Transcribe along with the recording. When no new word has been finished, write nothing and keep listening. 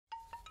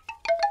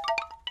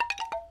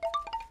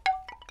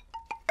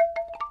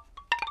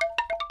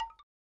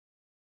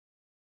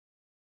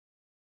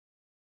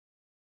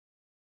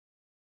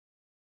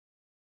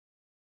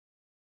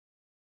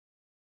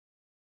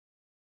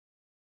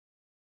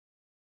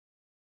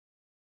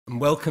and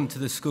welcome to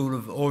the School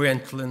of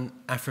Oriental and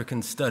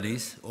African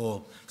Studies,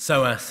 or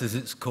SOAS as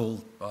it's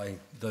called by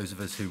those of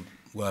us who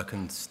work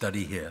and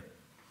study here.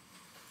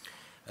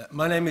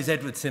 My name is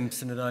Edward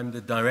Simpson and I'm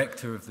the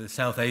director of the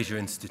South Asia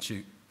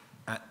Institute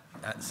at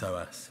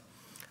SOAS.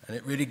 And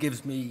it really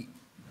gives me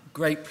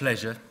great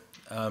pleasure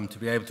to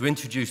be able to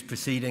introduce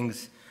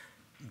proceedings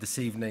this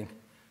evening.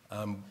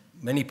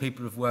 Many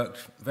people have worked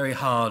very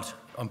hard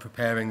on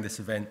preparing this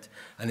event,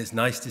 and it's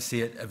nice to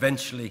see it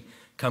eventually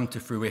come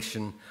to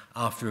fruition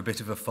after a bit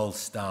of a false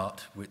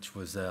start, which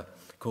was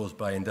caused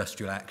by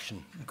industrial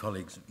action,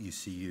 colleagues at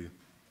UCU.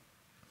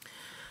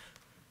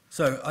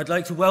 So I'd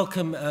like to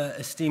welcome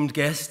esteemed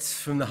guests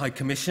from the High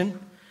Commission,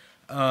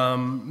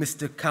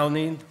 Mr.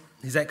 Kaunin,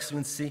 His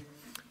Excellency,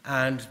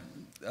 and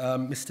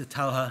Mr.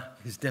 Talha,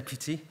 his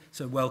deputy.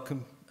 So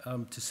welcome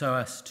to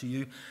SOAS to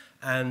you,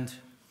 and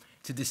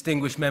to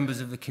distinguished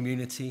members of the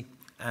community,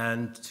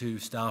 and to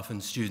staff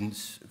and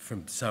students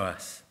from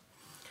SOAS.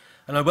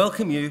 And I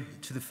welcome you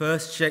to the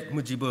first Sheikh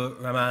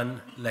Mujibur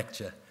Rahman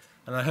lecture,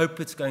 and I hope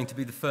it's going to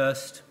be the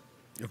first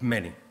of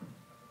many.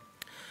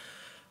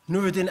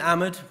 Nuruddin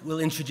Ahmed will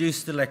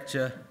introduce the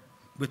lecture,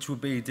 which will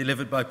be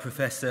delivered by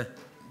Professor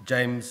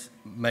James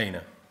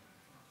Maynor.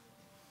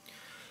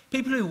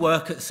 People who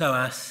work at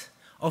SOAS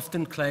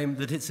often claim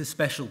that it's a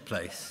special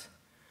place.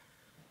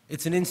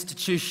 It's an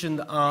institution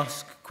that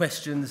asks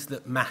questions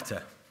that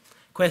matter,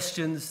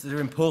 questions that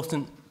are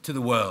important to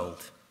the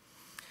world.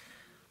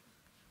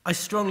 I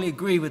strongly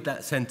agree with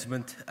that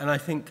sentiment, and I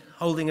think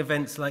holding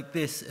events like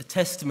this a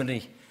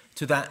testimony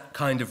to that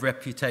kind of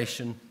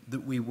reputation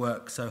that we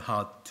work so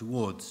hard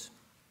towards.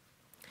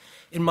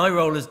 In my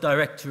role as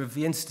director of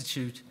the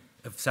Institute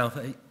of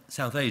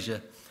South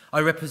Asia,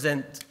 I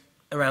represent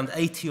around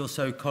 80 or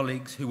so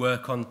colleagues who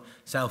work on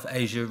South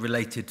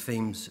Asia-related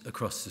themes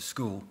across the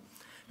school.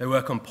 They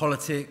work on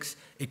politics,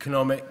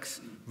 economics,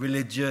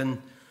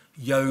 religion,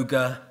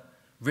 yoga,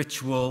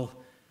 ritual,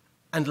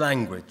 and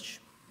language.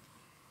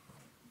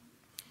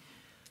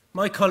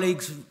 My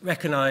colleagues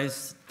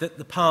recognize that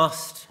the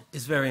past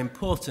is very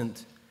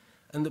important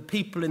and that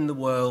people in the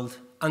world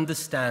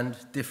understand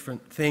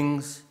different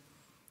things,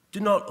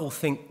 do not all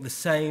think the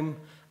same,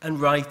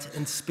 and write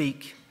and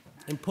speak,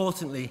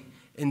 importantly,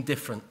 in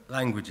different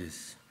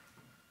languages.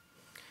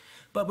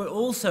 But we're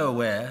also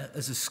aware,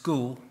 as a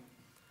school,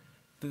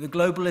 that the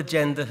global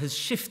agenda has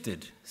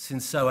shifted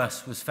since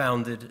SOAS was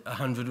founded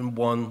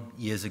 101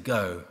 years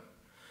ago.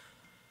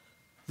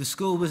 The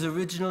school was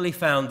originally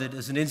founded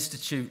as an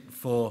institute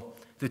for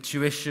the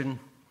tuition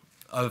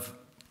of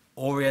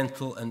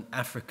Oriental and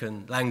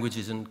African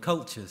languages and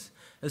cultures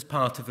as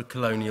part of a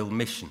colonial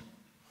mission.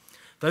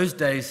 Those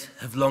days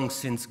have long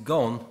since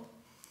gone,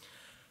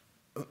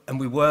 and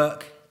we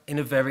work in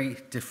a very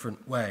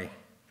different way.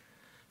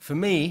 For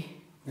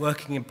me,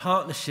 working in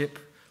partnership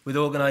with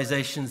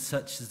organizations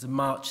such as the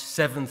March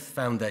 7th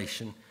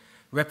Foundation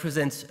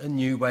represents a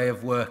new way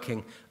of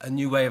working, a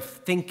new way of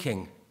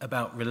thinking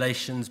about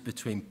relations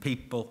between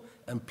people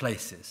and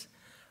places.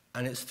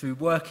 And it's through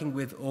working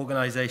with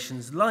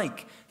organizations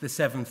like the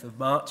 7th of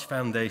March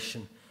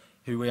Foundation,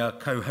 who we are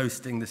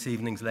co-hosting this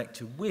evening's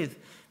lecture with,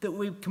 that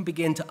we can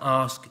begin to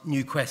ask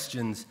new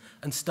questions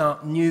and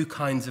start new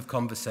kinds of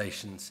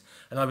conversations.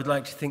 And I would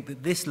like to think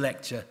that this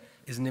lecture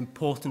is an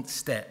important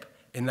step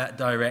in that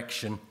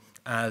direction,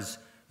 as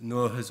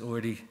Noor has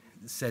already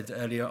said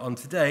earlier on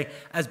today,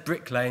 as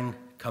Brick Lane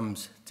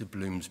comes to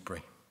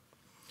Bloomsbury.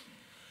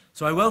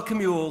 So I welcome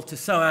you all to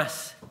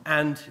SOAS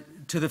and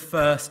to the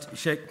first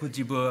Sheikh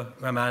Mujibur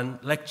Rahman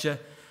lecture,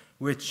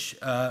 which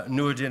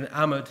Nuruddin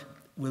Ahmed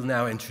will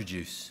now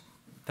introduce.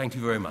 Thank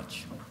you very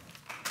much.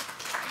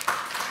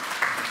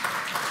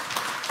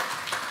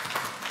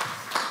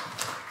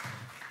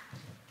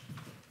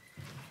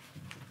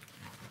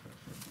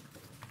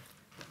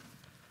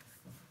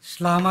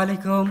 Assalamu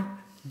alaikum,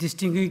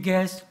 distinguished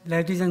guests,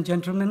 ladies and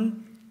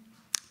gentlemen.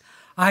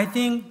 I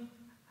think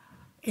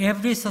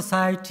every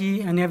society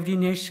and every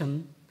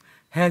nation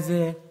has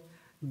a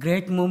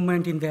great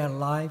moment in their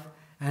life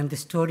and the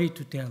story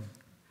to tell.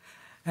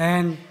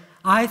 And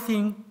I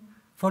think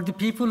for the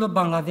people of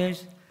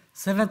Bangladesh,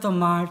 7th of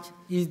March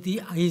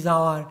is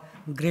our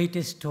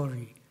greatest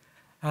story.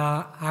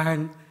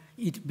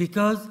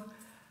 Because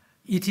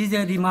it is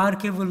a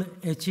remarkable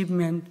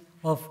achievement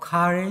of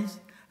courage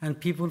and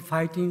people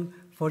fighting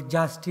for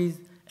justice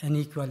and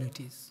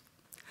equalities.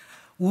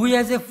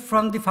 We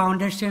from the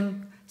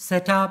foundation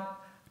set up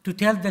to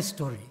tell the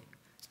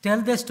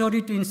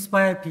story to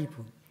inspire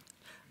people.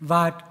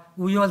 But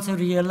we also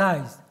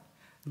realize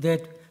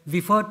that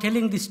before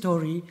telling the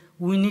story,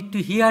 we need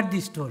to hear the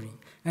story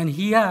and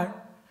hear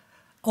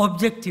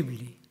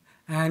objectively.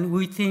 And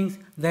we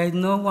think there is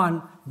no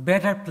one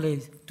better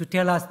place to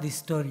tell us this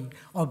story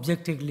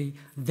objectively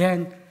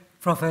than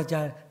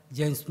Professor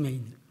James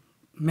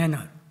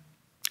Maynor.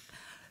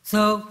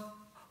 So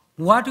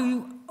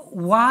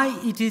why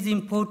it is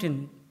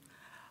important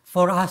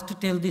for us to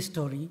tell this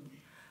story?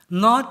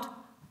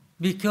 Not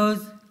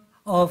because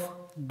of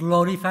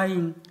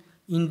glorifying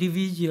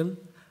individual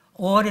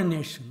or a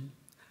nation,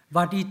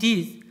 but it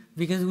is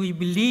because we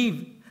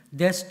believe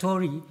their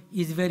story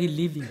is very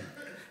living.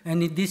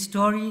 And this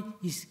story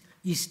is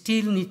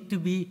still need to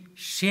be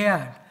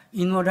shared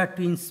in order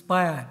to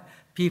inspire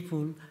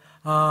people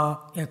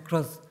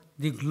across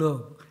the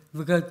globe.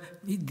 Because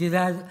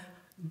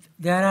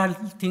there are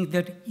things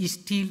that is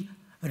still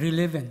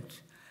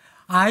relevant.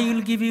 I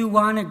will give you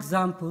one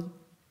example.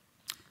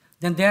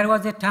 Then there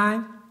was a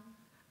time,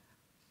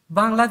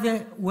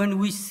 Bangladesh, when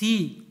we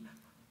see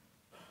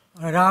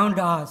around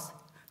us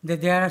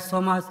that there are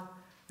so much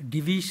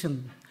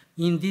division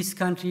in this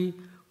country,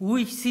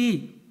 we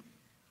see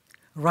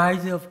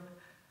rise of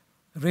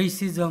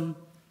racism,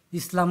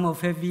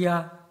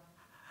 Islamophobia,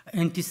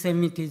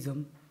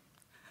 anti-Semitism.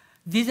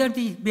 These are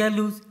the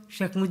values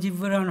Sheikh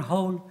Mujibur Rahman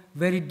hold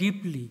very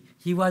deeply.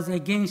 He was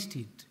against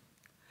it.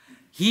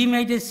 He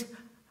made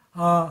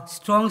a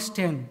strong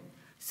stand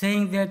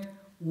saying that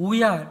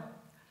we are,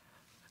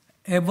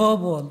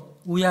 above all,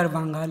 we are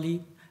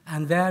Bengali,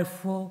 and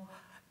therefore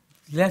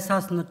let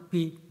us not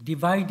be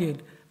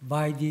divided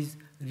by these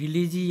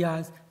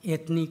religious,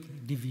 ethnic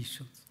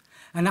divisions.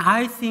 And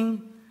I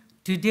think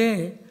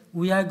today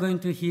we are going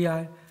to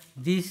hear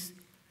this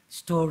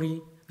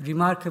story,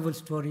 remarkable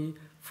story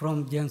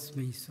from James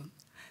Mason.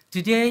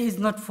 Today is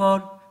not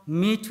for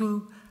me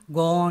to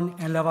go on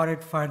and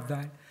elaborate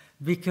further,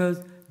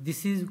 because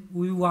this is,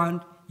 we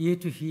want you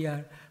to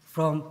hear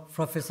from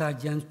Professor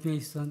James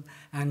Mason,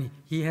 and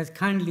he has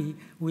kindly,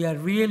 we are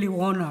really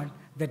honored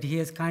that he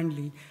has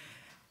kindly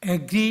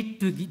agreed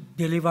to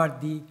deliver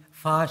the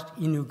first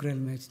inaugural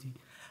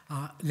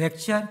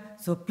lecture.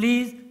 So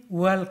please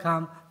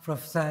welcome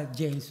Professor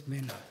James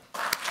Mason.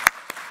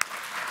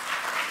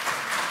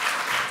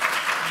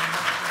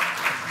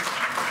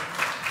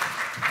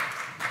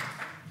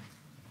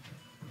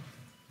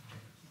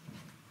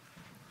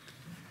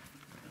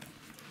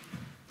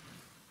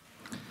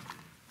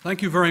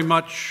 Thank you very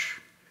much.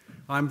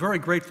 I'm very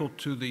grateful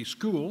to the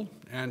school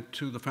and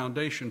to the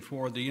foundation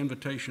for the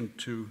invitation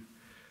to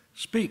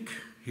speak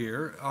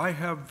here. I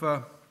have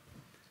a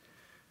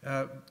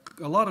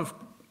lot of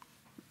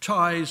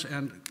ties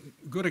and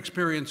good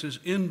experiences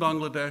in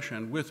Bangladesh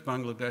and with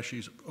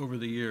Bangladeshis over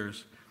the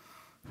years.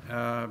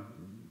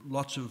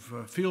 Lots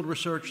of field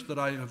research that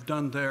I have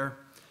done there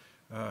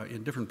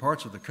in different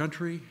parts of the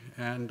country,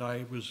 and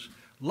I was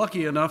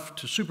lucky enough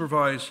to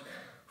supervise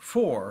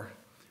 4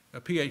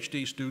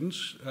 PhD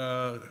students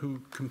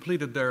who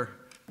completed their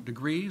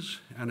degrees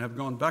and have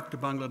gone back to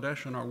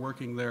Bangladesh and are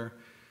working there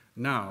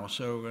now.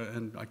 So,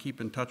 and I keep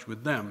in touch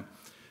with them.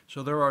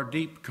 So there are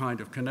deep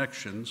kind of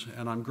connections,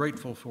 and I'm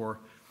grateful for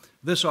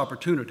this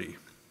opportunity.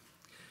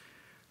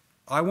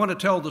 I want to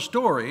tell the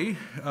story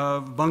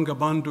of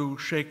Bangabandhu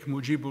Sheikh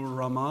Mujibur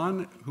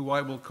Rahman, who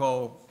I will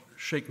call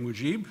Sheikh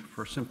Mujib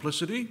for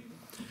simplicity.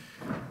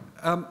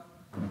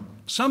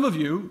 Some of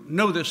you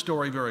know this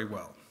story very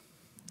well.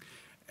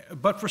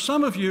 But for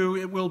some of you,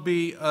 it will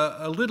be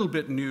a little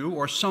bit new,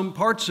 or some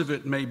parts of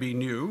it may be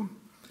new.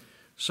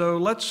 So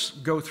let's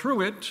go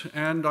through it,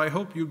 and I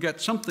hope you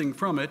get something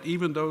from it,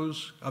 even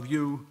those of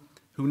you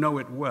who know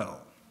it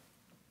well.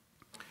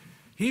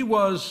 He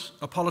was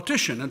a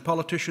politician, and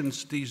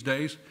politicians these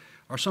days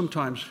are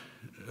sometimes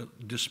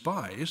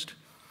despised.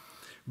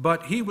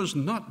 But he was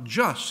not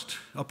just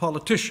a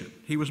politician.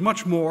 He was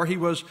much more. He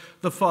was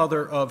the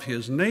father of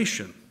his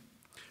nation,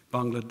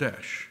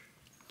 Bangladesh.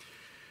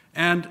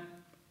 And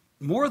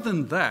more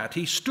than that,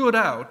 he stood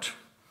out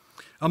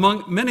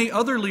among many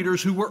other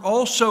leaders who were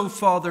also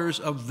fathers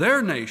of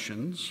their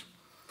nations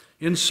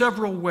in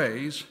several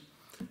ways,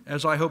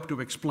 as I hope to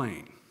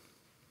explain.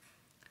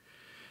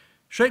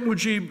 Sheikh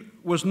Mujib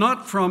was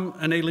not from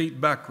an elite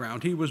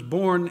background. He was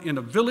born in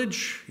a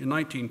village in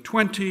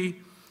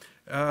 1920,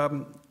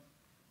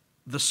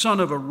 the son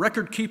of a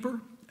record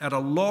keeper at a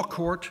law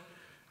court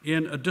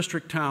in a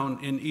district town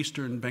in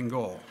eastern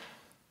Bengal.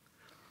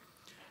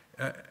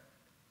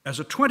 As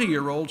a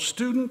 20-year-old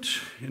student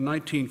in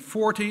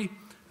 1940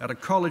 at a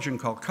college in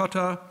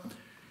Calcutta,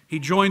 he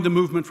joined the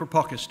movement for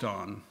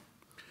Pakistan.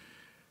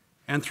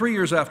 And 3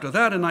 years after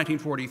that, in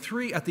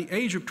 1943, at the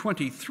age of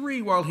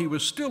 23, while he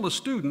was still a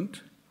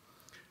student,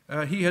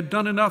 he had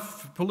done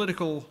enough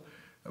political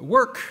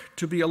work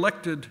to be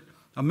elected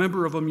a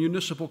member of a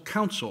municipal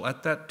council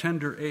at that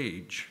tender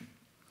age.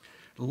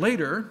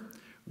 Later,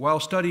 while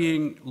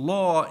studying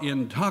law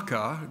in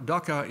Dhaka,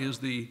 Dhaka is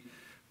the,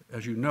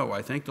 as you know,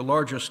 I think, the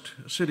largest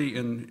city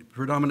in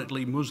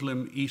predominantly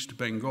Muslim East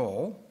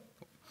Bengal.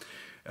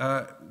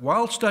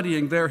 While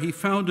studying there, he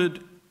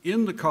founded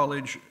in the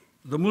college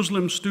the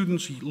Muslim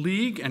Students'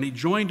 League, and he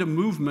joined a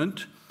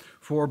movement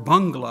for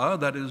Bangla,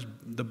 that is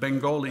the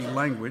Bengali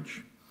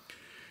language,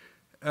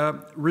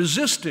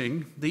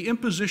 resisting the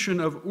imposition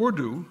of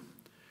Urdu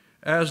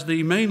as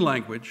the main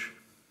language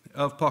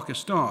of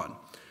Pakistan.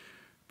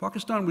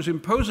 Pakistan was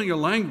imposing a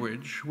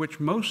language which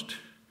most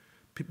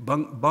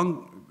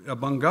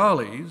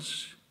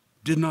Bengalis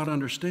did not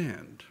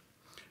understand,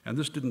 and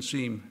this didn't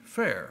seem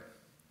fair.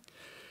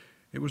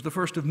 It was the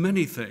first of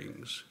many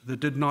things that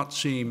did not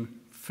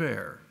seem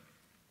fair.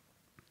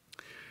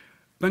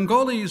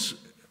 Bengalis,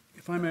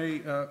 if I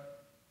may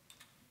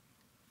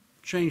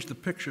change the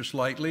picture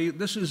slightly.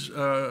 This is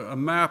a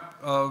map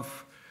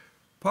of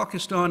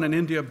Pakistan and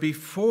India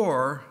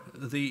before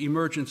the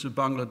emergence of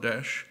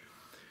Bangladesh.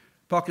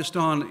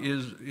 Pakistan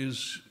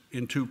is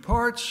in two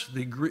parts,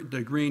 the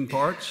green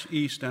parts,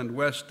 east and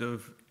west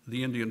of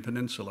the Indian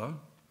Peninsula.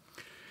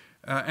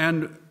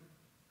 And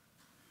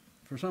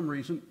for some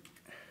reason,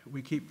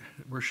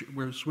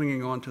 we're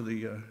swinging on to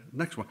the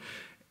next one.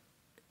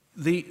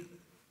 The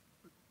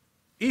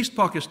East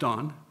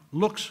Pakistan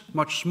looks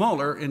much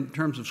smaller in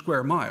terms of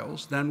square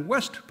miles than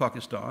West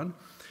Pakistan,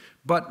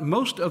 but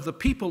most of the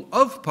people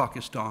of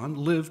Pakistan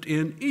lived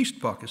in East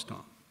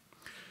Pakistan.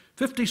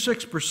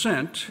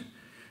 56%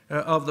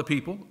 of the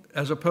people,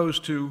 as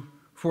opposed to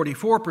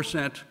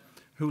 44%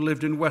 who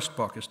lived in West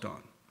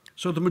Pakistan.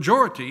 So the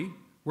majority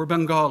were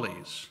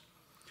Bengalis.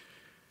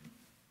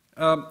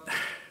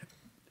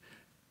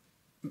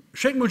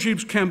 Sheikh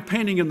Mujib's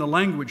campaigning in the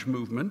language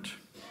movement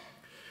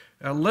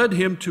led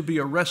him to be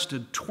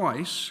arrested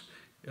twice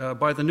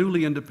by the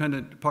newly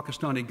independent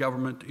Pakistani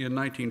government in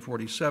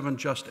 1947,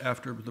 just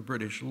after the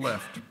British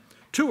left.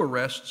 2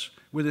 arrests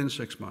within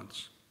 6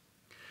 months.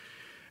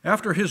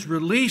 After his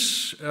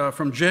release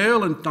from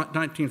jail in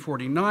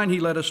 1949, he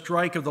led a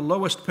strike of the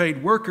lowest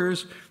paid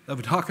workers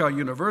of Dhaka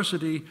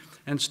University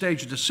and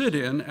staged a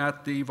sit-in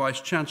at the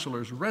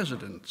Vice-Chancellor's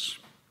residence.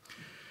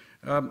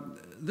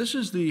 This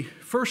is the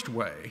first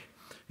way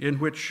in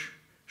which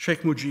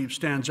Sheikh Mujib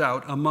stands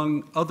out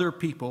among other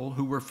people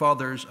who were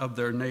fathers of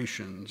their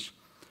nations.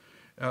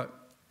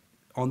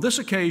 On this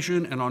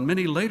occasion and on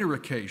many later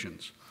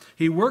occasions,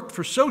 he worked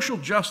for social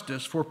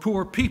justice for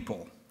poor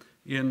people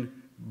in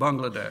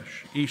Bangladesh,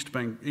 East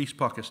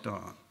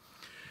Pakistan.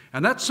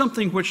 And that's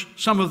something which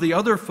some of the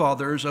other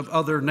fathers of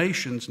other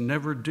nations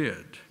never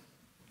did.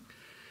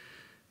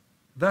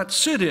 That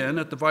sit-in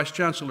at the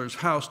Vice-Chancellor's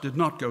house did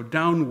not go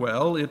down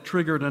well. It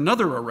triggered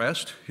another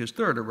arrest, his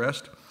 3rd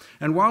arrest,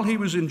 and while he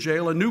was in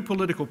jail, a new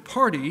political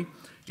party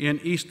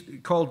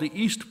called the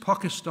East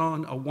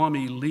Pakistan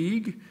Awami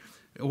League,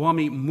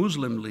 Awami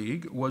Muslim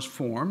League, was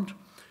formed,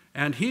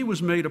 and he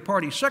was made a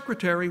party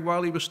secretary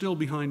while he was still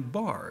behind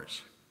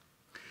bars.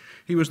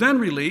 He was then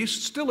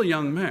released, still a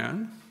young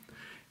man,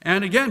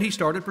 and again he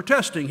started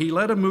protesting. He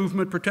led a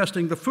movement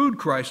protesting the food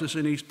crisis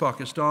in East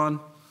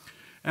Pakistan,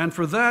 and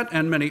for that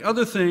and many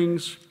other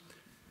things,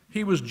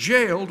 he was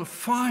jailed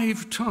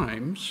 5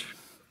 times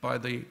by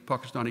the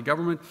Pakistani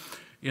government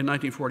in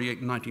 1948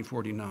 and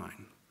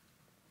 1949.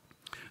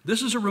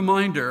 This is a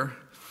reminder,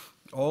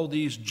 all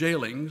these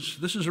jailings,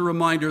 this is a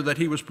reminder that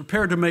he was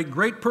prepared to make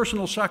great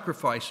personal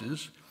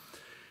sacrifices.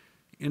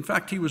 In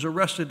fact, he was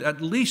arrested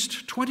at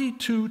least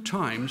 22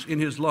 times in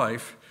his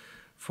life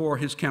for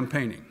his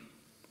campaigning.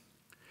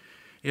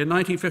 In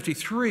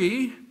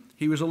 1953,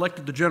 he was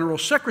elected the general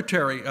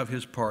secretary of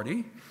his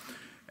party,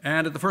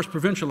 and at the first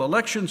provincial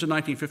elections in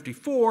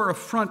 1954, a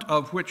front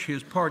of which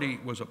his party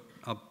was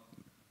a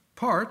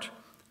part,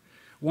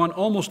 won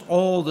almost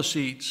all the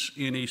seats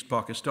in East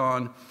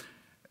Pakistan,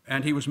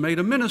 and he was made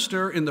a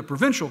minister in the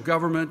provincial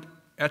government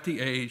at the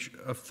age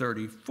of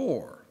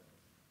 34.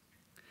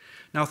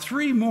 Now,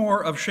 3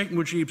 more of Sheikh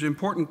Mujib's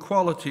important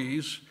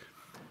qualities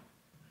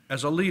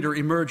as a leader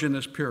emerge in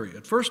this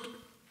period. First,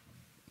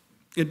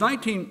 in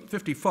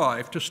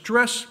 1955, to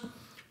stress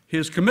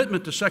his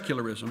commitment to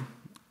secularism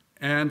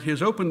and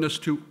his openness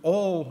to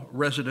all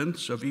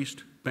residents of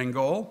East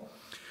Bengal,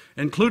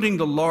 including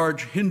the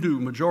large Hindu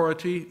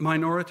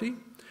minority,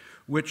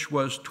 which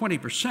was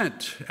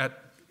 20%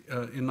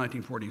 in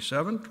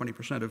 1947,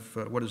 20%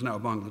 of what is now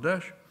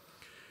Bangladesh,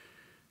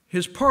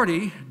 his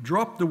party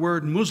dropped the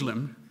word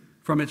Muslim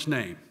from its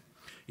name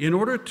in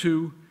order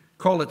to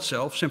call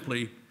itself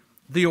simply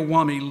the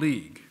Awami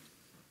League.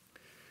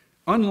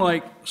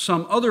 Unlike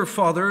some other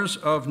fathers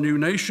of new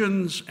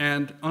nations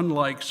and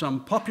unlike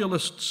some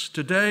populists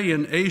today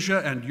in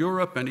Asia and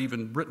Europe and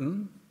even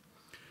Britain,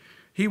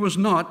 he was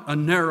not a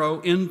narrow,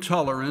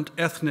 intolerant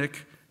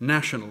ethnic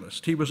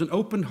nationalist. He was an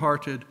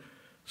open-hearted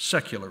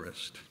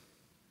secularist.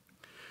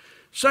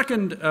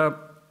 Second,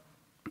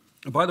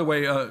 by the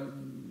way,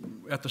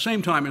 at the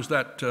same time as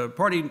that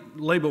party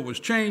label was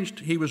changed,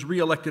 he was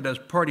re-elected as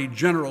party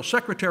general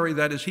secretary.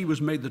 That is, he was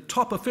made the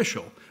top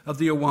official of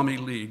the Awami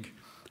League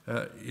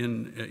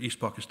in East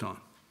Pakistan.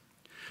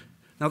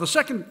 Now, the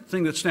second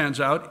thing that stands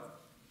out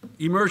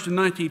emerged in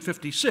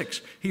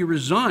 1956. He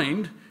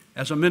resigned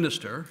as a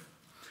minister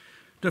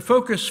to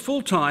focus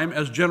full-time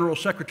as general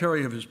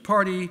secretary of his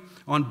party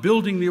on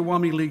building the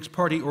Awami League's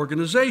party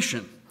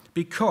organization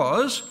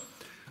because,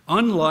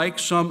 unlike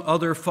some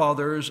other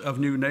fathers of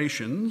new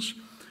nations,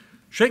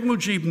 Sheikh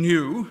Mujib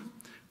knew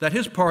that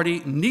his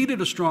party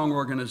needed a strong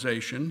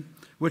organization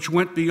which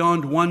went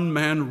beyond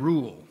one-man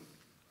rule.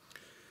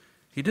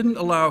 He didn't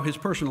allow his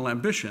personal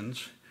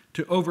ambitions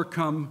to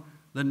overcome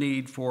the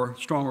need for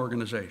strong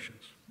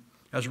organizations.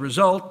 As a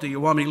result, the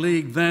Awami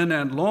League then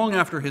and long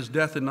after his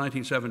death in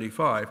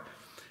 1975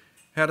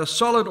 had a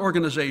solid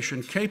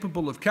organization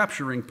capable of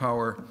capturing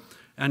power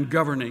and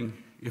governing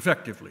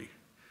effectively.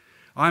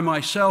 I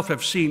myself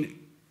have seen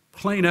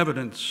plain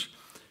evidence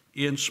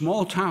in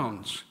small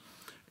towns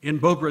in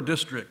Bogra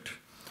district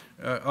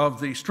of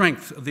the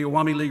strength of the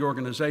Awami League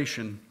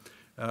organization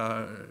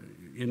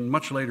in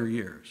much later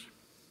years.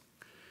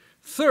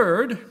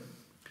 Third,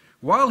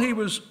 while he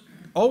was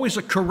always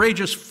a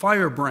courageous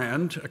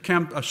firebrand,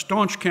 a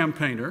staunch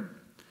campaigner,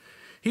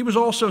 he was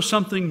also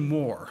something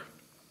more.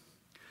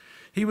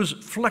 He was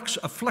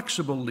a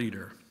flexible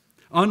leader,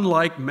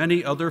 unlike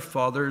many other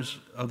fathers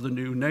of the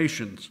new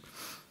nations.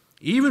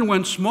 Even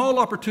when small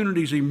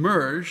opportunities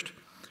emerged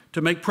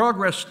to make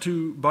progress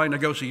by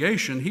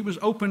negotiation, he was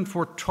open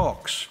for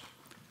talks.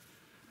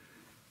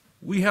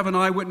 We have an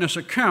eyewitness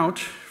account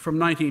from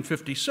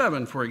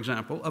 1957, for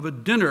example, of a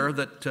dinner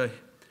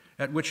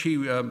at which he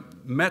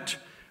met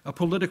a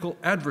political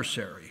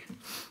adversary,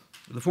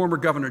 the former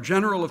Governor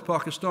General of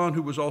Pakistan,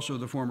 who was also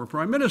the former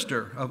Prime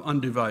Minister of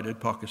undivided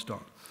Pakistan.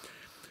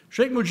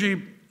 Sheikh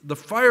Mujib, the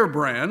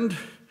firebrand,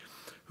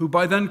 who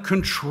by then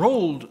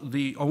controlled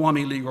the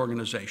Awami League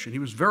organization, he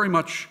was very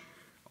much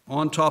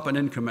on top and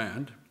in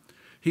command.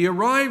 He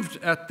arrived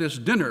at this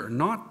dinner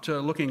not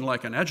looking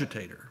like an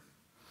agitator,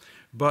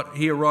 but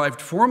he arrived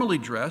formally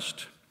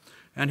dressed,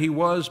 and he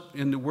was,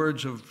 in the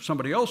words of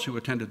somebody else who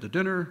attended the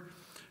dinner,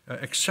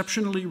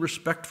 exceptionally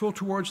respectful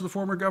towards the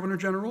former Governor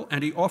General,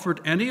 and he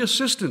offered any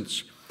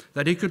assistance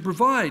that he could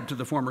provide to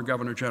the former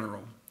Governor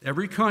General,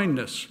 every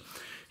kindness.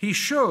 He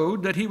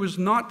showed that he was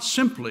not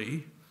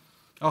simply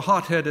a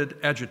hot-headed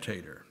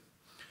agitator.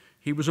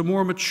 He was a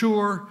more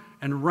mature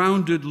and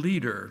rounded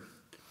leader.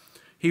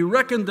 He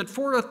reckoned that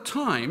for a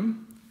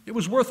time it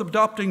was worth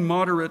adopting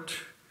moderate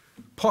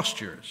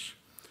postures,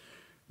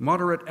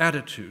 moderate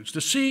attitudes,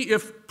 to see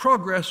if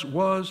progress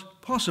was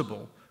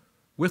possible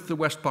with the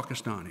West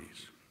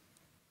Pakistanis.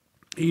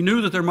 He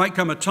knew that there might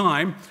come a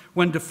time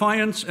when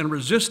defiance and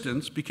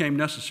resistance became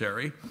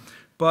necessary,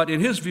 but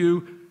in his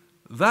view,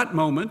 that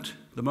moment,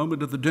 the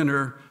moment of the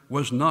dinner,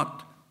 was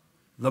not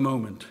the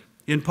moment.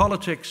 In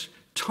politics,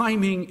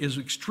 timing is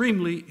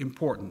extremely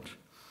important,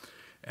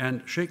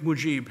 and Sheikh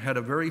Mujib had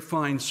a very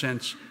fine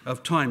sense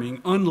of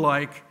timing,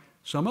 unlike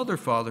some other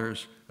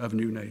fathers of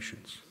new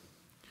nations.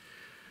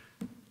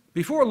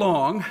 Before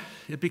long,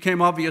 it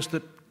became obvious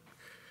that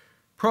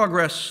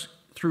progress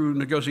through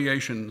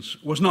negotiations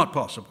was not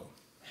possible.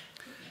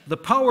 The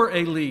power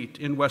elite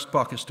in West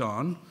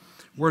Pakistan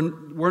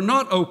were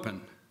not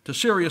open to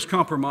serious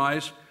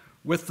compromise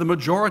with the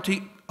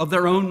majority of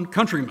their own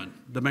countrymen,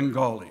 the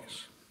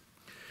Bengalis.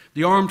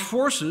 The armed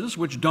forces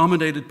which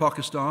dominated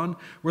Pakistan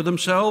were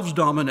themselves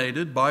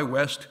dominated by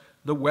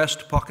the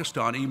West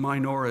Pakistani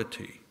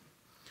minority.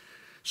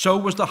 So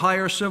was the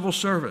higher civil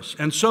service,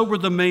 and so were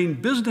the main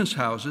business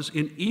houses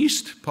in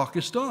East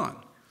Pakistan.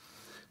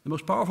 The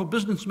most powerful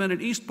businessmen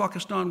in East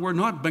Pakistan were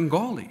not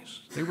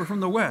Bengalis, they were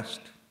from the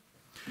West.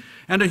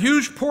 And a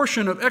huge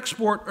portion of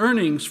export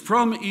earnings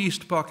from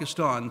East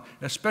Pakistan,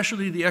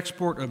 especially the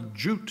export of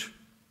jute,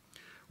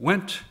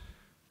 went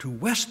to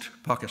West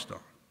Pakistan.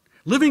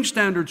 Living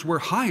standards were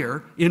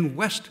higher in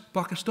West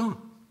Pakistan.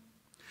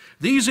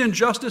 These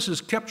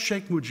injustices kept led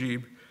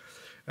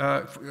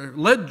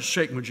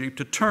Sheikh Mujib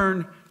to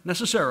turn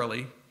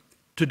necessarily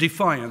to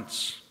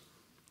defiance.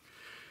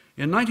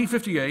 In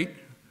 1958,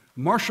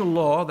 martial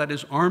law, that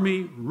is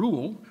army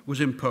rule,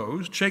 was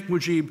imposed. Sheikh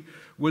Mujib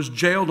was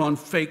jailed on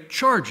fake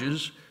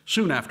charges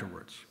soon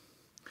afterwards.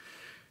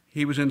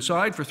 He was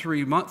inside for 3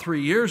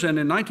 years, and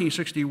in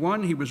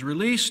 1961 he was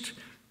released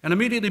and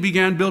immediately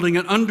began building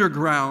an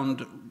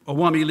underground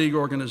Awami League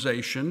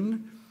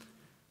organization.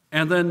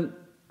 And then,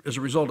 as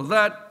a result of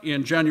that,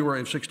 in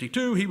January of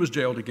 '62, he was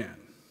jailed again.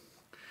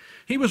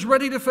 He was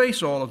ready to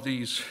face all of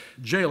these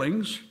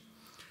jailings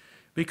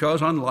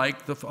because,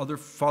 unlike the other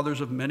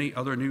fathers of many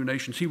other new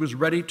nations, he was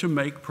ready to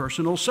make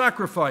personal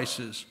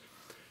sacrifices.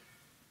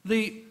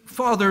 The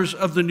fathers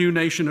of the new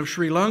nation of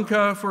Sri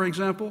Lanka, for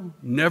example,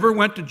 never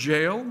went to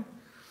jail.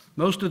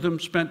 Most of them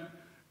spent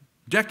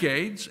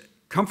decades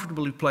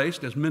comfortably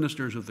placed as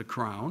ministers of the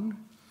crown.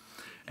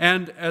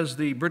 And as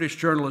the British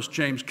journalist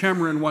James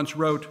Cameron once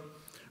wrote,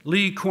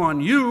 Lee Kuan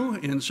Yew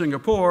in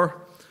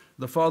Singapore,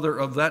 the father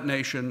of that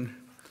nation,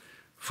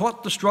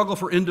 fought the struggle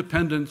for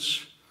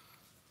independence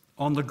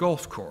on the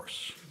golf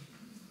course.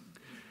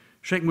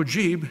 Sheikh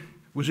Mujib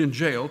was in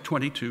jail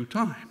 22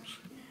 times.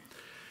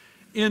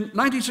 In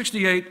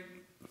 1968,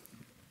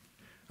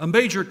 a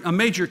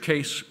major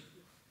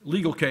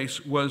legal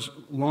case was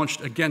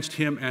launched against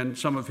him and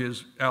some of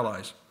his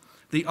allies,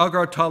 the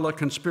Agartala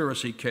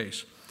conspiracy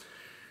case.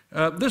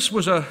 This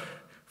was a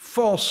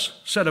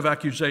false set of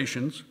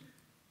accusations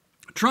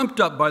trumped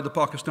up by the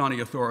Pakistani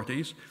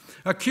authorities,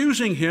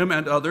 accusing him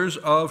and others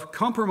of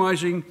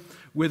compromising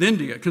with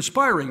India,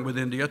 conspiring with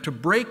India to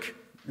break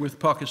with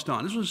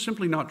Pakistan. This was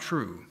simply not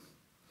true.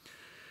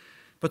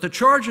 But the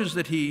charges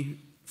that he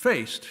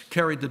faced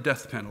carried the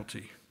death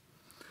penalty,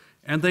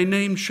 and they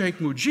named Sheikh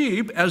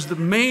Mujib as the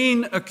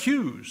main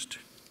accused.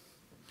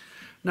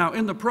 Now,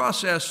 in the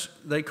process,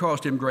 they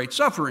caused him great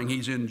suffering.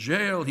 He's in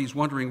jail. He's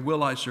wondering,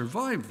 will I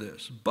survive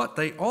this? But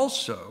they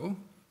also,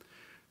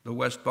 the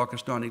West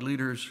Pakistani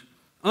leaders,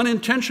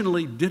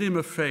 unintentionally did him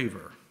a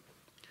favor,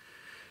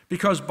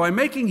 because by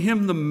making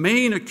him the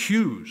main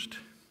accused,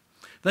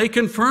 they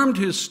confirmed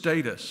his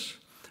status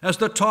as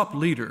the top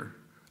leader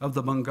of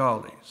the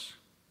Bengalis.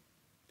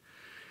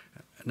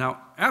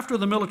 Now, after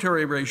the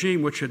military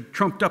regime which had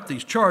trumped up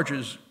these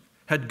charges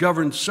had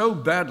governed so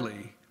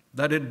badly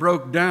that it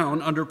broke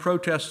down under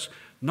protests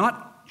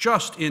not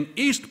just in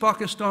East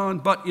Pakistan,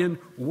 but in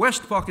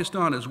West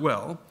Pakistan as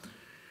well,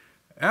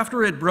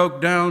 after it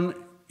broke down,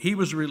 he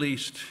was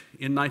released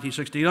in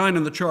 1969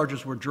 and the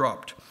charges were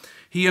dropped.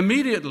 He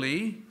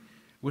immediately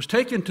was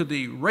taken to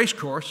the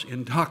racecourse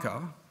in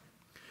Dhaka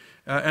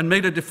and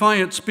made a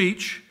defiant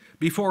speech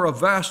before a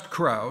vast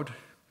crowd.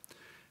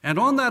 And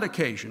on that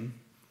occasion,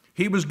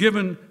 he was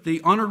given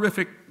the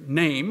honorific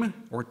name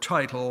or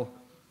title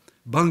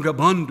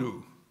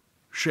Bangabandhu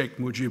Sheikh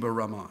Mujibur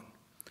Rahman.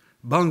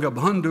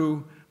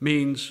 Bangabandhu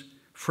means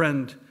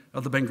friend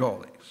of the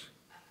Bengalis.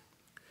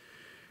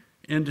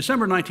 In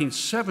December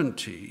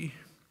 1970,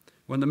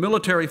 when the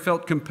military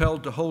felt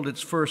compelled to hold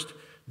its first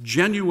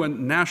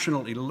genuine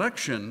national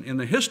election in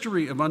the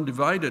history of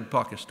undivided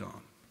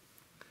Pakistan,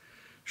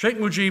 Sheikh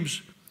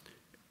Mujib's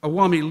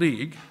Awami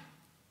League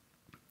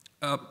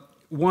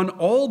won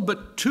all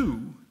but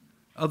 2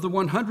 of the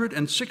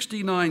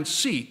 169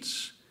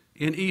 seats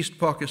in East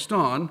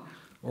Pakistan,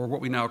 or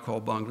what we now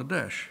call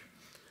Bangladesh.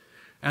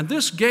 And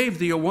this gave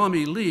the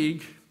Awami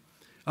League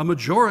a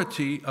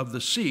majority of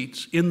the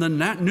seats in the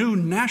new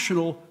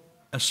National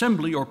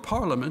Assembly or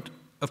Parliament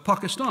of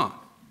Pakistan.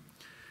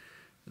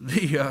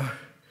 The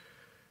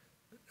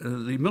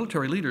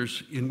military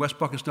leaders in West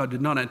Pakistan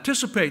did not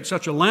anticipate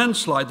such a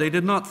landslide. They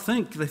did not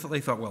think, they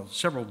thought, well,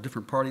 several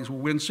different parties will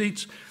win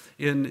seats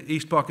in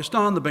East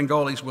Pakistan, the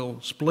Bengalis will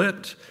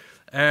split,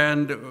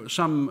 and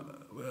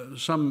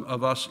some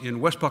of us in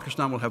West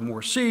Pakistan will have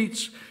more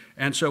seats,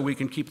 and so we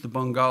can keep the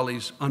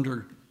Bengalis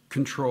under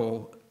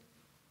control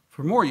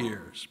for more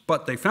years.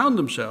 But they found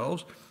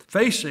themselves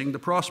facing the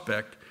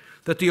prospect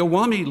that the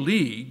Awami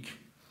League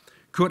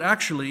could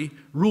actually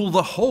rule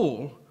the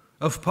whole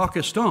of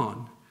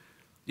Pakistan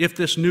if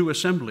this new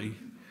assembly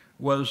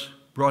was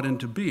brought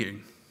into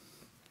being.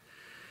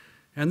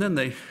 And then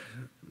the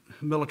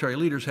military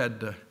leaders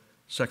had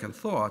second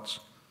thoughts.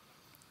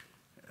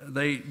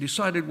 They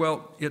decided,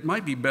 well, it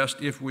might be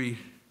best if we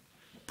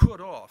put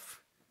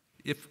off,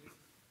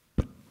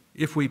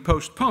 if we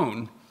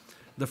postpone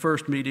the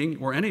first meeting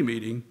or any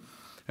meeting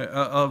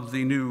of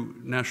the new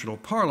national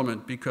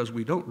parliament, because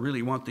we don't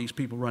really want these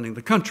people running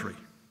the country.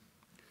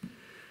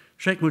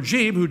 Sheikh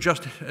Mujib, who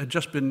had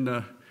just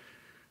been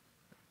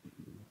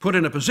put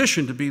in a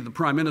position to be the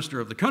prime minister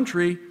of the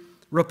country,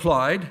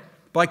 replied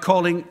by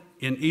calling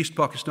in East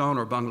Pakistan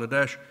or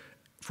Bangladesh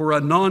for a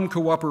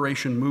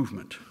non-cooperation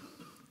movement.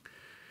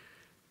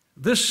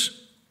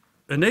 This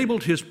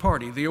enabled his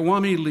party, the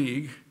Awami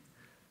League,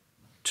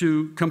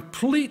 to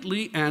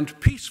completely and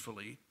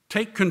peacefully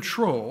take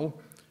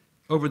control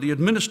over the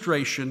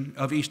administration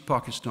of East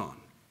Pakistan.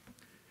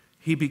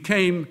 He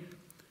became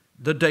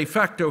the de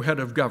facto head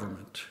of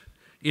government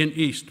in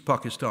East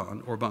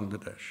Pakistan or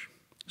Bangladesh.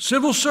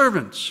 Civil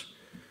servants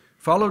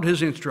followed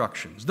his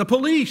instructions. The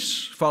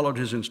police followed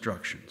his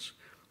instructions.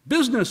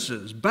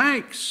 Businesses,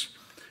 banks,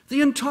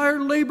 the entire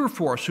labor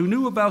force who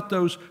knew about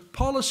those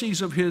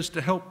policies of his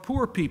to help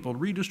poor people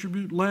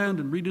redistribute land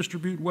and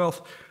redistribute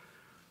wealth,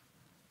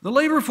 the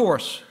labor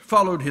force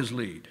followed his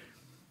lead.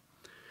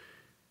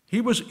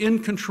 He was in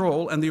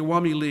control, and the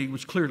Awami League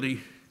was clearly,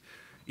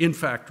 in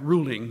fact,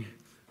 ruling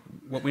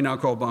what we now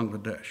call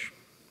Bangladesh.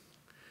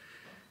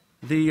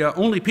 The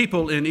only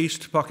people in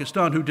East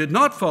Pakistan who did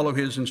not follow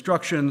his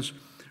instructions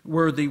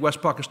were the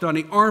West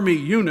Pakistani army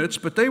units,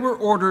 but they were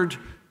ordered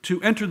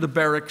to enter the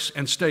barracks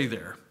and stay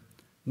there,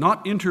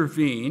 not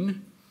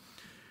intervene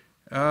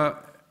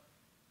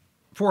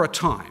for a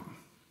time,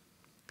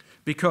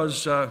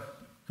 because the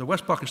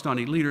West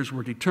Pakistani leaders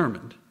were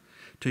determined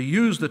to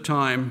use the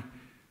time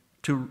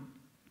to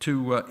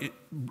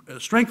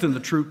strengthen the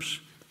troops,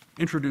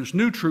 introduce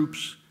new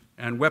troops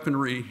and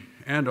weaponry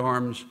and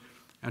arms,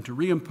 and to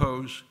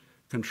reimpose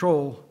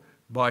control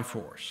by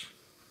force.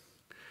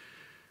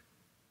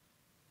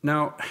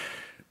 Now,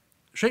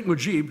 Sheikh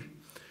Mujib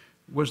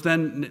was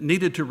then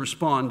needed to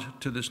respond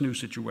to this new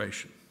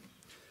situation.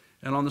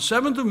 And on the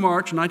 7th of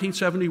March,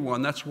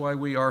 1971, that's why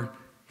we are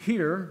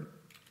here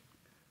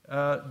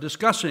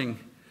discussing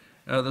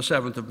the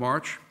 7th of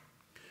March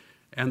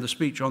and the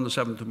speech on the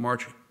 7th of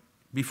March,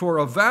 before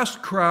a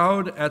vast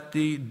crowd at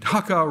the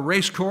Dhaka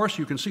racecourse.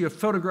 You can see a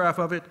photograph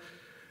of it,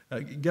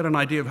 get an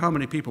idea of how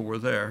many people were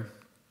there.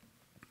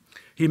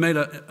 He made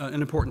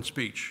an important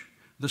speech,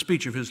 the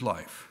speech of his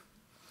life.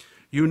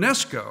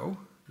 UNESCO,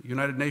 the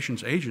United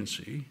Nations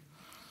agency,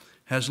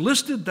 has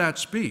listed that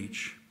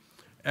speech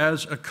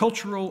as a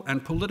cultural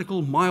and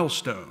political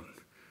milestone.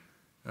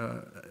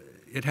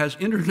 It has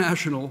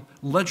international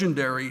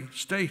legendary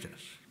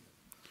status.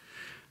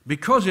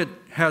 Because it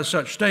has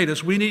such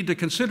status, we need to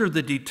consider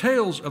the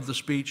details of the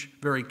speech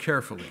very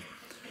carefully.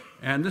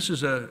 And this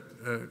is a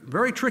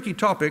very tricky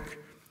topic,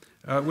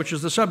 which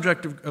is the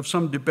subject of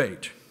some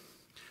debate.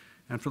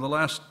 And for the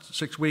last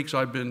 6 weeks,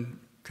 I've been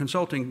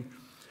consulting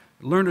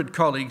learned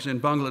colleagues in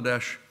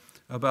Bangladesh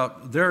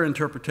about their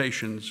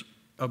interpretations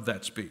of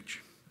that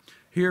speech.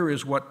 Here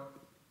is what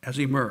as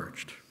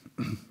emerged.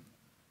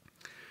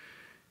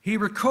 He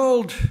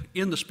recalled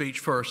in the speech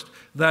first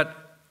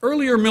that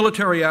earlier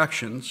military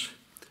actions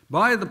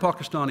by the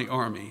Pakistani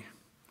army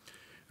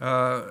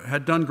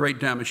had done great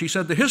damage. He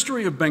said, "The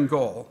history of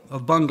Bengal,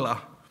 of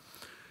Bangla,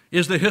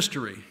 is the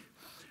history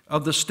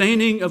of the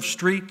staining of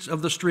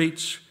the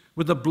streets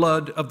with the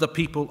blood of the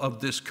people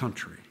of this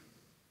country."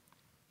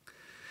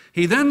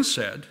 He then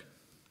said,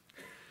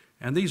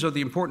 and these are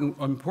the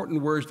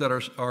important words that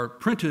are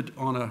printed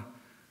on a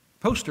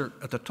poster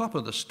at the top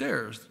of the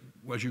stairs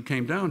as you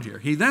came down here.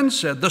 He then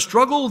said, "The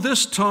struggle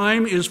this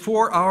time is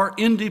for our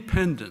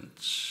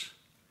independence."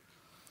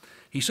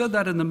 He said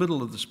that in the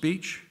middle of the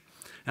speech,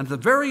 and at the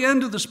very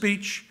end of the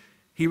speech,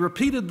 he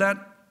repeated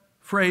that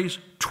phrase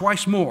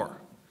twice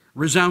more,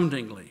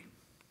 resoundingly.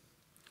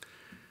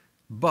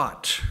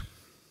 But,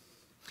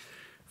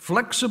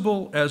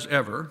 flexible as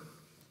ever,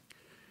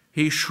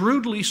 he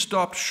shrewdly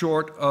stopped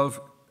short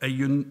of a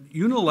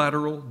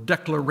unilateral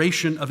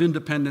declaration of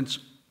independence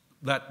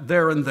that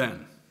there and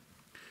then.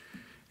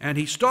 And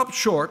he stopped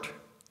short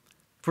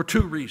for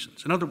two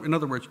reasons. In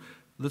other words,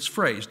 this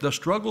phrase, "the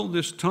struggle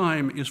this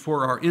time is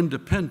for our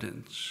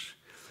independence,"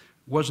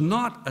 was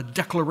not a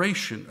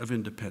declaration of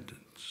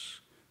independence,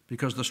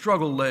 because the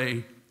struggle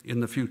lay in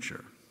the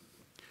future.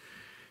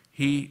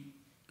 He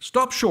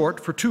stopped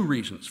short for two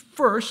reasons.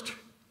 First,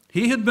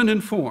 he had been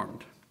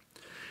informed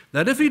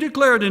that if he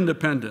declared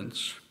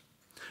independence,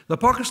 the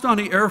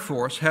Pakistani Air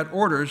Force had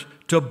orders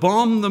to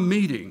bomb the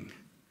meeting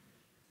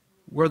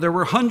where there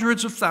were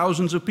hundreds of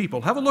thousands of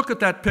people. Have a look at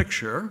that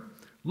picture.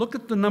 Look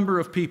at the number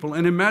of people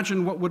and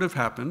imagine what would have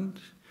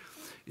happened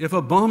if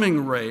a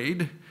bombing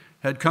raid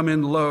had come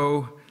in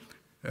low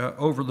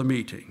over the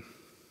meeting.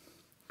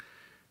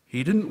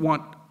 He didn't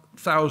want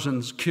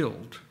thousands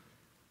killed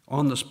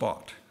on the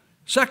spot.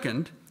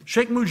 Second,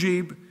 Sheikh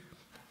Mujib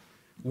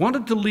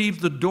wanted to leave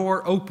the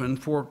door open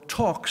for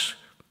talks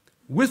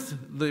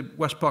with the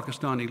West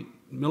Pakistani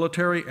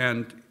military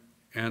and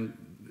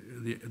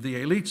the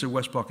elites of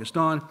West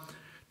Pakistan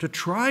to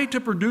try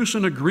to produce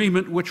an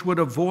agreement which would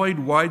avoid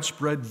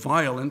widespread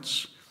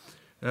violence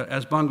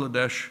as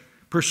Bangladesh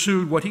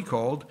pursued what he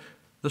called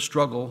the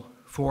struggle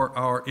for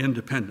our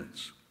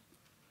independence.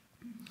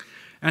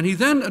 And he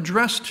then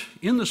addressed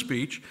in the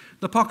speech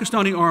the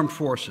Pakistani armed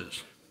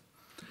forces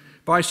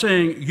by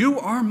saying, "You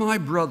are my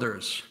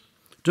brothers.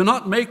 Do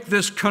not make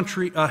this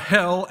country a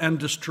hell and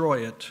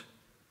destroy it."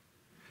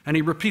 And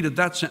he repeated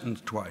that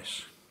sentence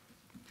twice.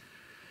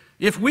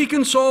 "If we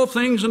can solve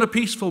things in a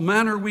peaceful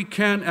manner, we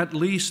can at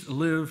least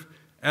live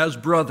as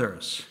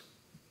brothers."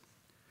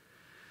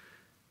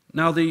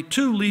 Now, the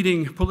two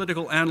leading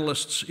political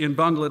analysts in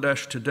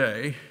Bangladesh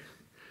today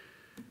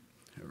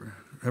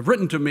have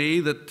written to me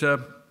that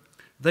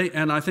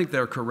and I think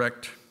they're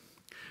correct,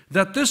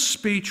 that this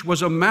speech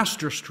was a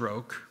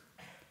masterstroke,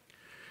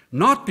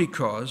 not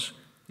because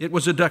it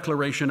was a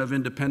declaration of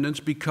independence,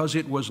 because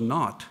it was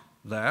not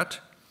that,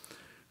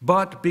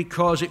 but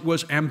because it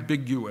was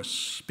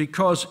ambiguous,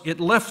 because it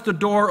left the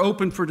door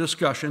open for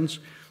discussions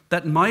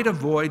that might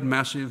avoid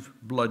massive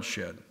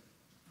bloodshed.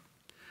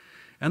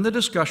 And the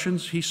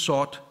discussions he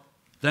sought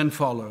then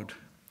followed.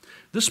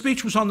 This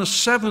speech was on the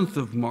 7th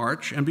of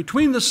March, and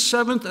between the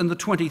 7th and the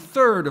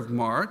 23rd of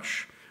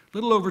March, a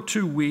little over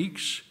 2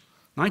 weeks,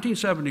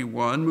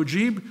 1971,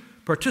 Mujib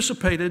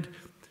participated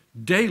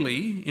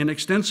daily in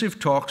extensive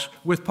talks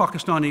with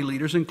Pakistani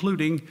leaders,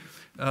 including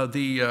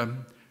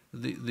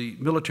the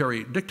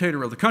military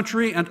dictator of the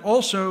country, and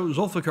also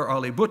Zulfikar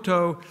Ali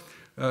Bhutto,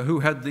 who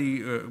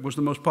was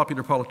the most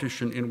popular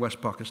politician in West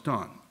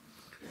Pakistan,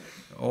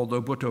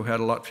 although Bhutto had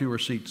a lot fewer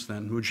seats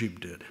than Mujib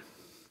did.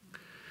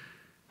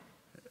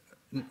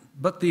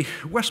 But the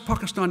West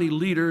Pakistani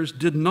leaders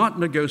did not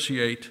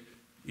negotiate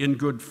in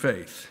good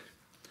faith.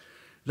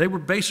 They were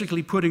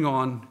basically putting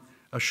on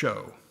a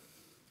show.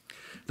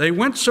 They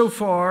went so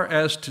far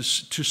as to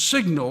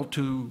signal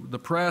to the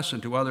press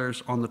and to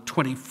others on the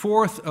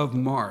 24th of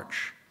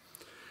March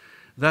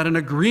that an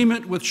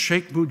agreement with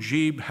Sheikh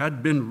Mujib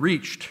had been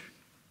reached.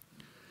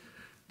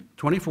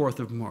 24th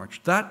of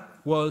March. That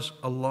was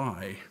a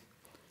lie,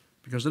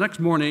 because the next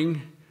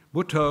morning,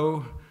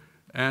 Bhutto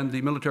and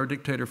the military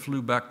dictator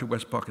flew back to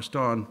West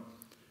Pakistan.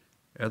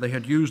 They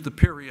had used the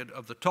period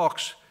of the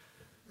talks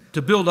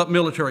to build up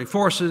military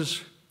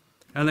forces,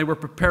 and they were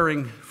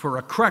preparing for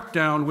a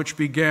crackdown which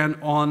began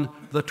on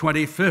the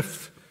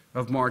 25th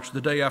of March,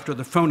 the day after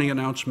the phony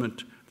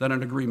announcement that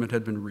an agreement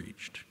had been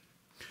reached.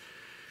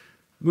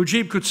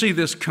 Mujib could see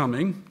this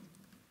coming.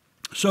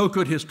 So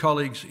could his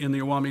colleagues in the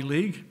Awami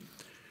League.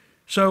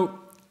 So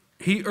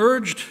he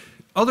urged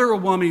other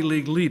Awami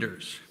League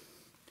leaders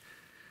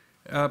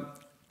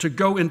to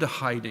go into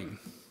hiding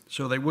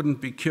so they wouldn't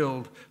be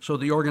killed, so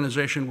the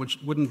organization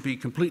wouldn't be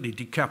completely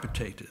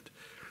decapitated,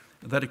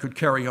 that it could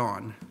carry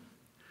on.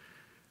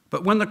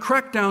 But when the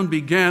crackdown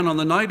began on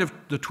the night of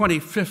the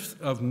 25th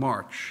of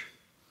March,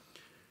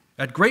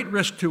 at great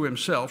risk to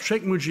himself,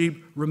 Sheikh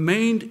Mujib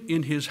remained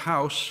in his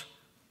house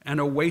and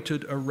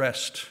awaited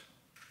arrest.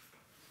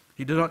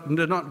 He did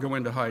not go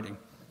into hiding.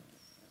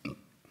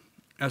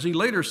 As he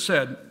later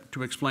said,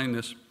 to explain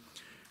this,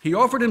 he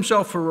offered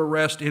himself for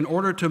arrest in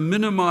order to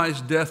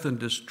minimize death and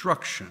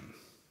destruction.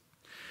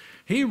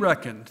 He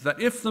reckoned that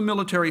if the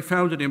military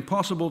found it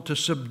impossible to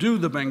subdue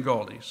the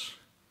Bengalis,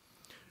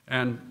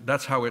 and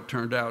that's how it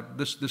turned out,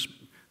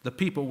 the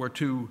people were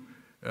too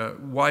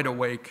wide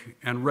awake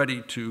and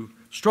ready to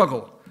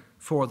struggle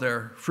for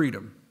their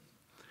freedom.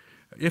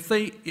 If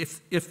the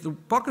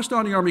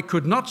Pakistani army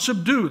could not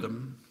subdue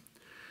them,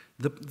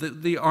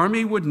 the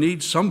army would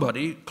need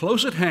somebody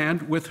close at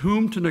hand with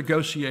whom to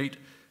negotiate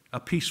a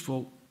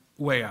peaceful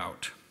way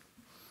out.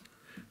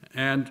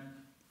 And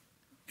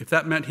if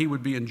that meant he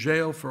would be in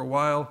jail for a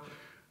while,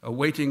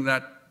 awaiting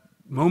that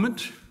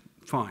moment,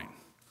 fine.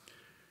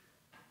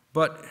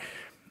 But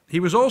he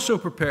was also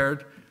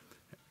prepared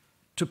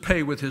to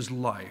pay with his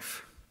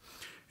life.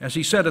 As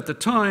he said at the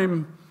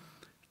time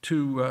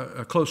to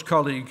a close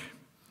colleague,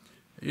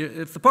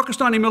 if the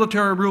Pakistani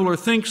military ruler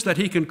thinks that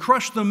he can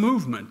crush the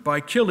movement by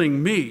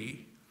killing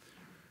me,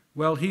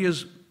 well, he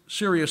is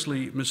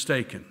seriously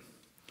mistaken.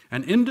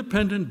 An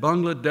independent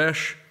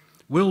Bangladesh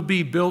will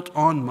be built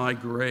on my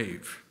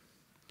grave.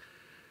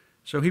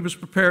 So he was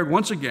prepared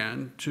once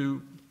again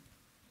to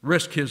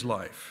risk his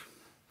life.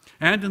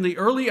 And in the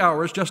early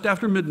hours, just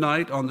after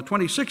midnight on the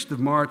 26th of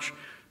March,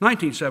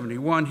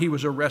 1971, he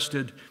was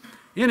arrested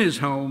in his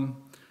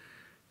home.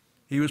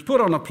 He was put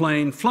on a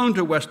plane, flown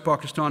to West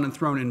Pakistan, and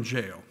thrown in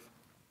jail.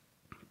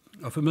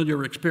 A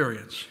familiar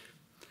experience.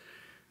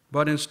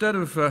 But instead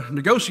of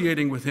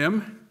negotiating with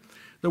him,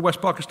 the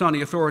West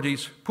Pakistani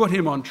authorities put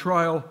him on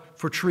trial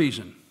for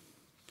treason.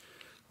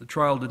 The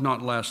trial did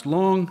not last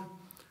long.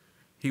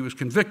 He was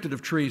convicted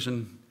of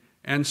treason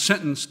and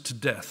sentenced to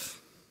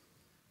death.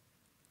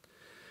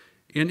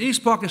 In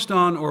East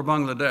Pakistan, or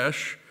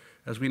Bangladesh,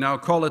 as we now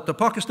call it, the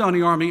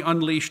Pakistani army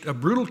unleashed a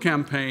brutal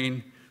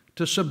campaign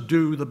to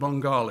subdue the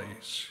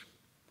Bengalis.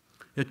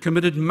 It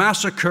committed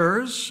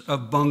massacres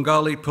of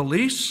Bengali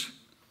police,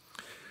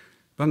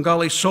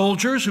 Bengali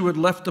soldiers who had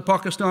left the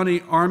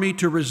Pakistani army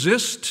to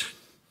resist,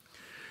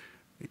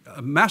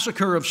 a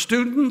massacre of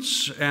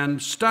students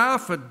and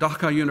staff at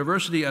Dhaka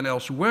University and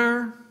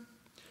elsewhere.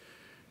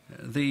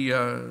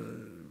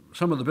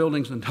 Some of the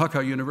buildings in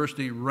Dhaka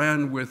University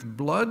ran with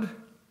blood,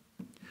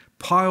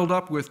 piled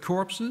up with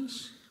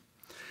corpses.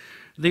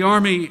 The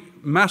army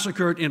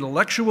massacred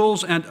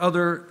intellectuals and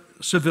other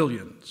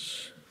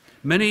civilians.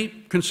 Many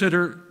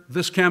consider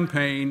this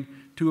campaign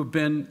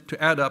to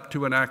add up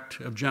to an act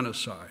of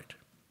genocide.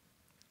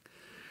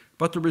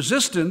 But the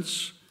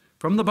resistance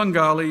from the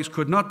Bengalis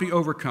could not be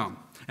overcome,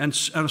 and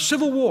a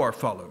civil war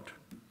followed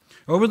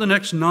over the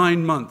next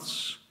 9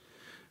 months,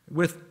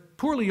 with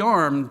poorly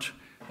armed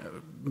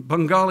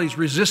Bengalis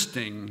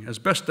resisting as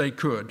best they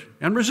could,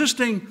 and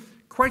resisting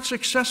quite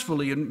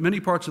successfully in many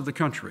parts of the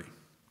country.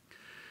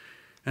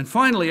 And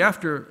finally,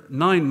 after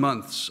 9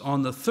 months,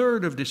 on the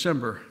 3rd of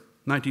December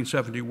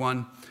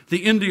 1971,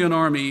 the Indian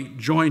Army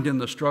joined in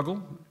the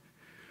struggle,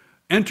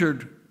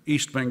 entered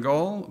East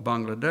Bengal,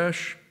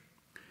 Bangladesh,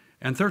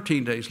 and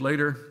 13 days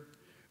later,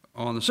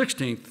 on the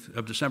 16th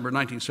of December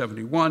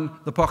 1971,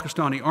 the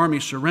Pakistani army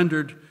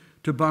surrendered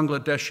to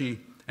Bangladeshi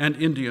and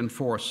Indian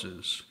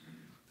forces,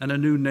 and a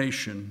new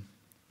nation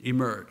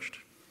emerged.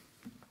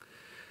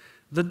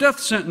 The death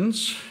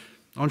sentence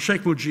on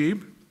Sheikh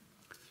Mujib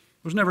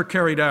was never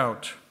carried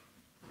out.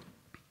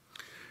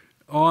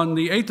 On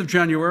the 8th of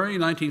January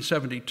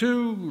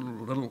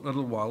 1972, a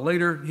little while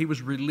later, he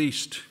was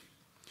released.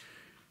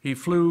 He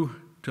flew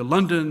to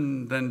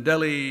London, then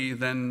Delhi,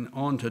 then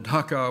on to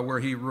Dhaka, where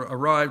he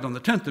arrived on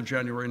the 10th of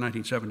January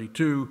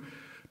 1972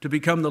 to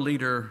become the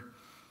leader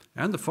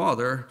and the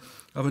father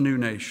of a new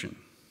nation.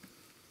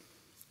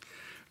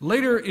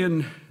 Later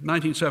in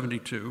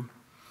 1972,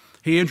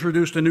 he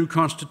introduced a new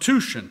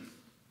constitution,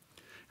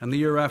 and the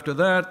year after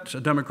that,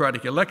 a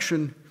democratic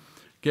election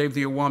gave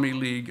the Awami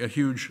League a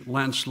huge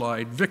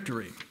landslide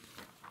victory.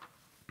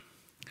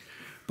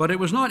 But it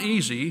was not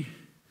easy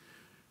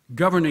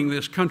governing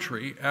this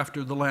country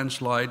after the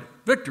landslide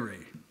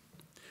victory.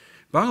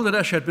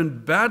 Bangladesh had been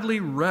badly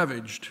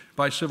ravaged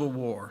by civil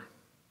war.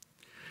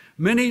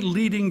 Many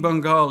leading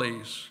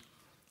Bengalis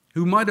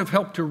who might have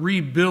helped to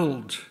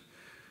rebuild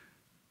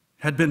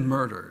had been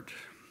murdered.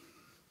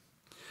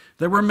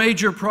 There were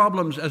major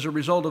problems as a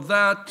result of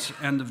that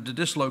and of the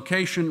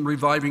dislocation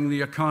reviving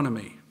the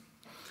economy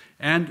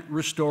and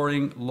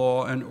restoring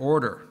law and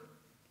order.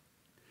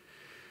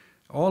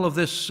 All of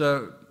this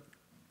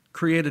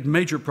created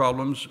major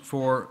problems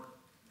for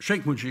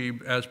Sheikh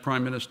Mujib as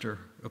Prime Minister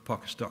of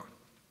Pakistan.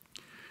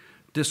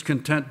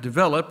 Discontent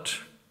developed,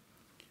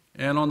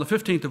 and on the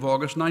 15th of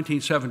August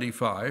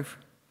 1975,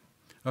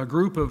 a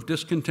group of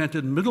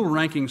discontented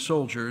middle-ranking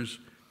soldiers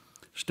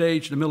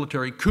staged a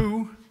military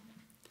coup,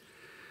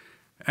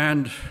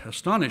 and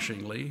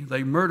astonishingly,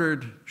 they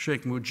murdered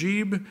Sheikh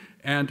Mujib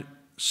and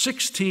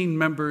 16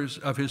 members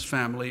of his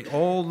family,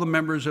 all the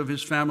members of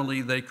his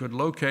family they could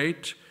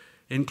locate,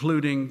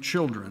 including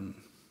children.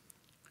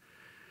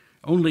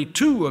 Only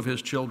 2 of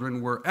his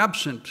children were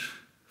absent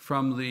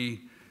from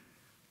the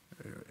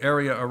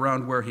area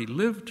around where he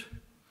lived,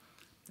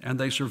 and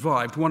they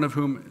survived, one of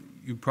whom,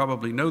 you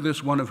probably know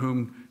this, one of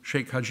whom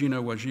Sheikh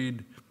Hasina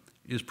Wajid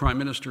is Prime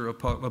Minister of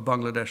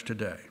Bangladesh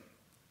today.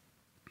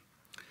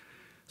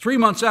 3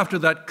 months after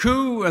that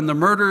coup and the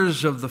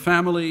murders of the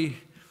family,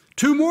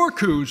 2 more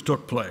coups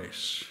took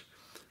place.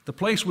 The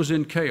place was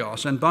in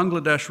chaos, and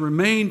Bangladesh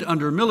remained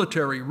under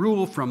military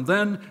rule from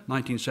then,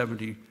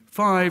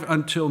 1975,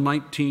 until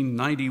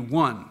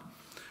 1991,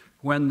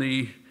 when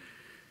the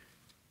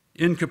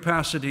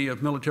incapacity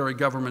of military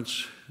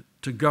governments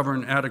to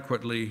govern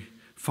adequately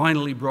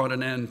finally brought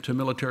an end to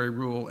military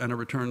rule and a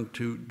return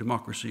to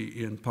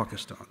democracy in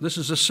Pakistan. This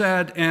is a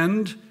sad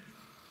end.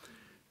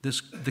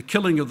 The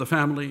killing of the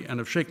family and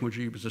of Sheikh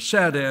Mujib is a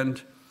sad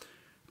end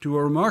to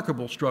a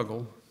remarkable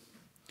struggle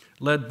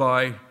led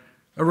by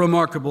a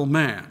remarkable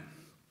man.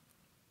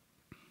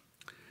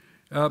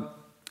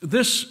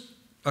 This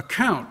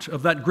account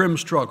of that grim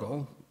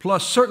struggle,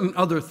 plus certain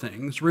other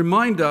things,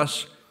 remind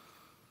us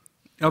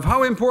of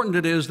how important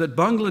it is that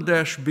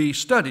Bangladesh be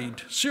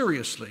studied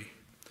seriously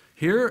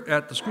here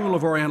at the School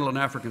of Oriental and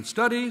African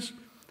Studies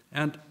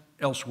and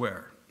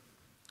elsewhere.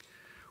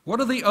 What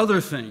are the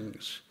other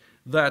things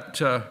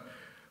that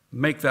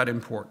make that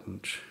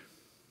important?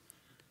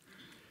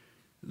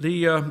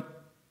 The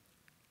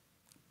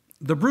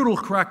brutal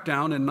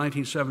crackdown in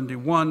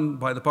 1971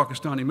 by the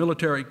Pakistani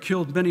military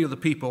killed many of the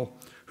people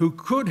who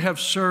could have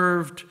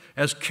served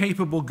as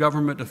capable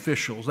government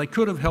officials. They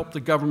could have helped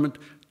the government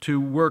to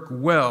work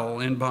well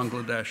in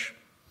Bangladesh,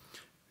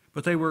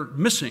 but they were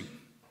missing,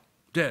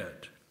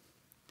 dead.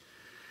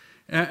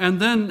 And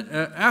then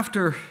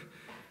after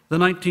the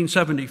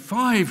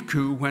 1975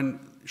 coup, when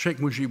Sheikh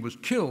Mujib was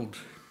killed,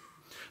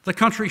 the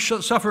country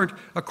suffered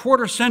a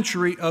quarter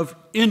century of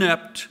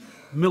inept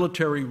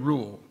military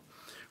rule.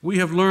 We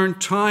have learned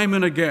time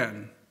and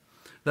again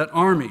that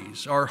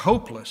armies are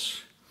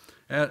hopeless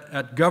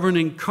at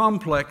governing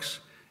complex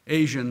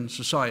Asian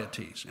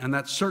societies, and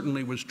that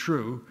certainly was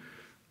true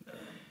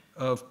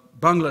of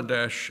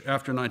Bangladesh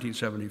after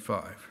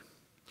 1975.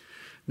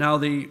 Now,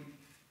 the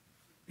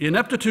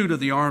ineptitude of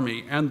the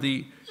army and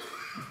the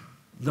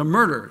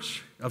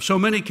murders of so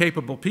many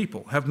capable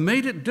people have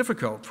made it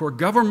difficult for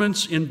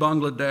governments in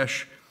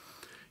Bangladesh,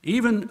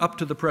 even up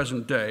to the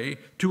present day,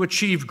 to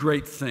achieve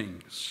great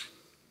things.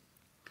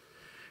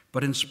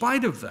 But in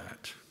spite of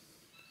that,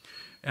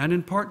 and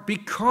in part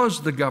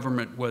because the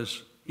government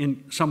was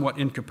somewhat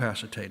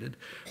incapacitated,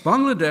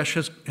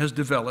 Bangladesh has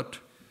developed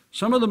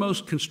some of the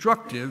most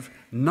constructive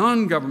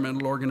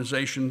non-governmental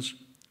organizations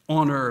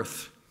on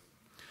earth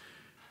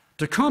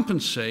to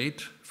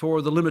compensate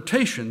for the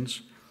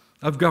limitations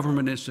of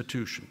government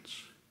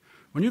institutions.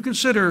 When you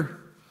consider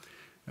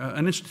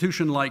an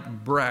institution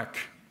like BRAC,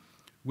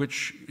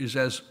 which is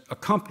as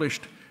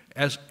accomplished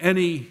as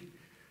any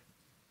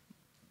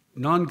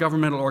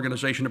non-governmental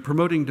organization of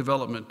promoting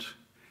development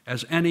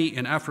as any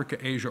in Africa,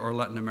 Asia, or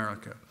Latin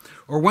America,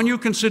 or when you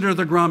consider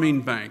the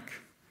Grameen Bank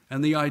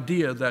and the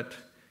idea that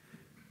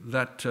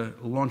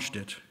launched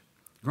it,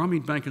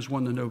 Grameen Bank has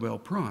won the Nobel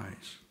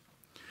Prize.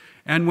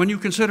 And when you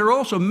consider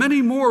also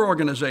many more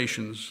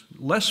organizations,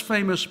 less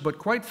famous but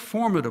quite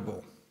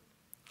formidable,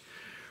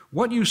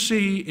 what you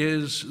see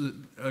is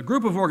a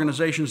group of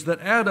organizations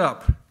that add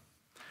up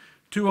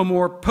to a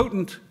more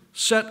potent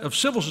set of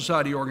civil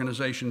society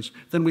organizations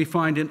than we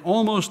find in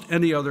almost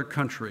any other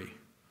country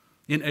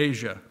in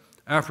Asia,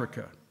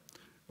 Africa,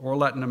 or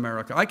Latin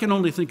America. I can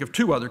only think of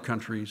 2 other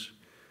countries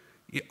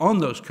on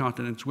those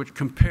continents which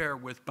compare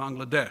with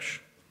Bangladesh.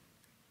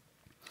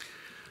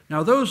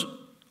 Now, those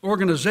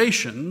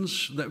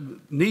organizations that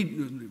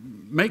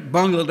make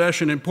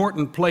Bangladesh an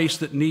important place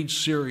that needs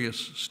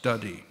serious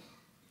study.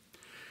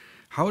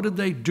 How did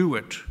they do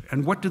it?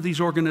 And what do these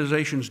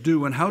organizations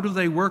do? And how do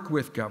they work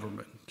with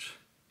government?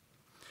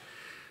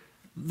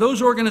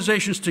 Those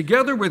organizations,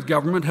 together with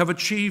government, have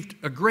achieved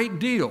a great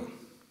deal.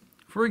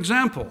 For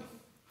example,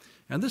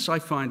 and this I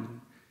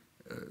find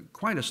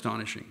quite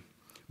astonishing,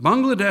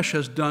 Bangladesh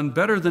has done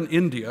better than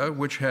India,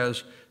 which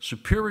has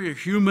superior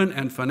human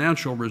and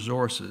financial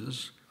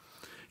resources,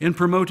 in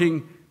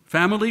promoting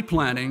family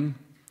planning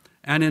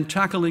and in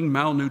tackling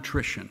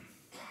malnutrition.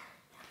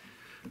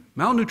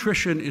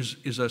 Malnutrition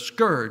is a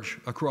scourge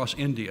across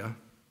India.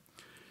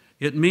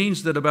 It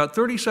means that about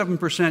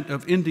 37%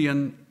 of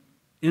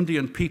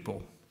Indian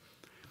people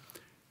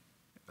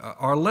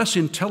are less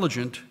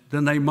intelligent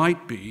than they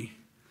might be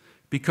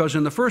because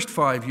in the first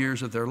 5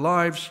 years of their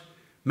lives,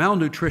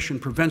 malnutrition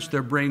prevents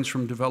their brains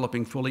from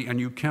developing fully, and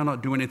you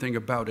cannot do anything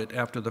about it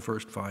after the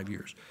first 5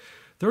 years.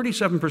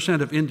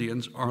 37% of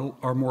Indians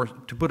are more,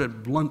 to put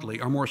it bluntly,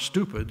 are more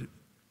stupid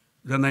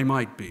than they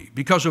might be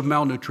because of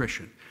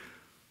malnutrition.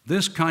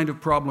 This kind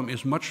of problem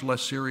is much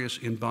less serious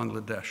in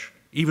Bangladesh,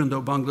 even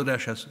though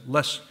Bangladesh has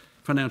less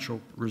financial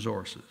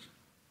resources.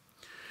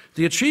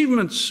 The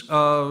achievements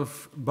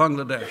of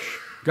Bangladesh,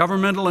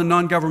 governmental and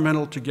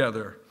non-governmental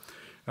together,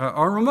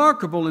 are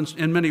remarkable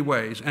in many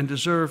ways and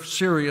deserve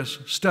serious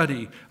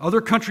study.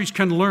 Other countries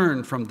can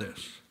learn from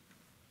this.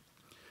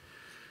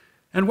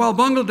 And while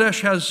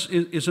Bangladesh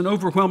is an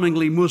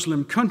overwhelmingly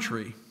Muslim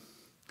country,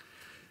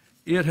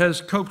 it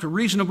has coped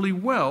reasonably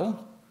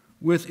well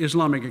with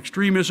Islamic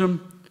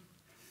extremism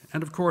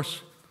and, of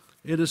course,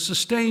 it has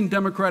sustained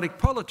democratic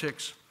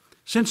politics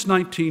since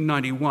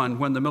 1991,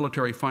 when the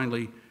military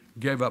finally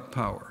gave up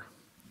power.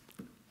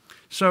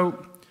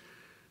 So,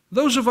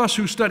 those of us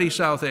who study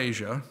South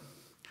Asia,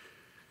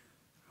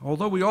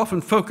 although we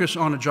often focus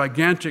on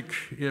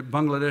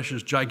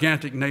Bangladesh's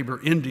gigantic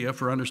neighbor, India,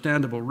 for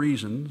understandable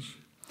reasons,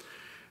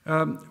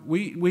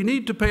 we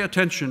need to pay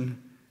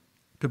attention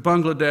to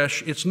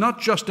Bangladesh. It's not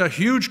just a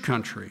huge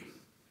country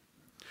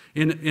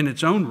in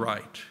its own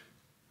right,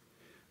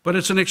 but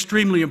it's an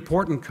extremely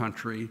important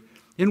country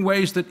in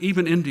ways that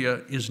even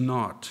India is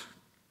not.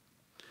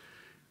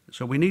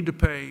 So we need to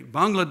pay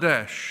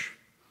Bangladesh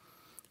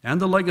and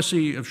the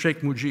legacy of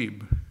Sheikh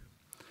Mujib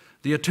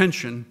the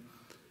attention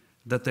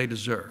that they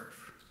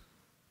deserve.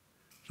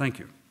 Thank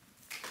you.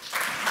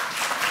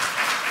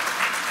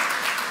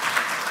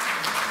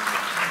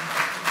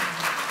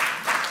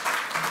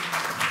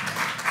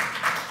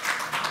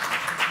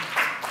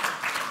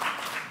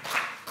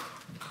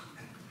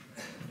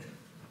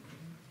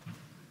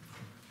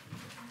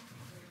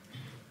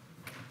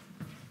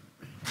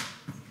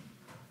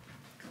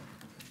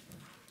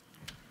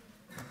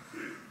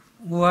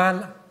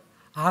 Well,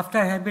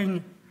 after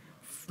having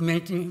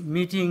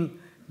meeting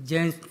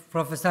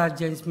Professor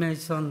James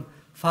Mason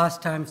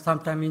first time,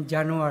 sometime in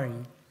January,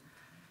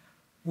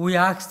 we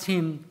asked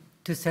him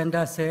to send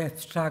us an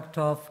abstract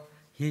of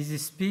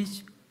his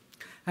speech,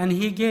 and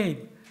he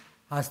gave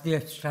us the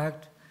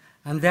abstract,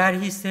 and there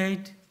he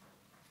said,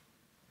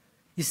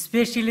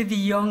 especially the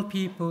young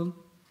people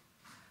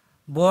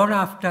born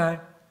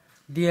after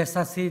the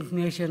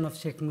assassination of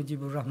Sheikh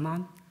Mujibur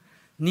Rahman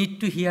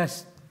need to hear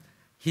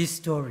his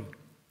story.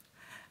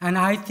 And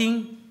I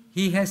think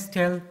he has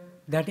told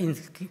that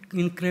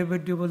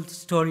incredible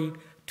story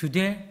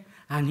today,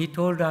 and he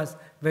told us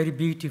very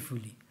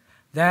beautifully.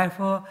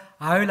 Therefore,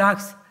 I will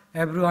ask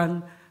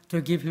everyone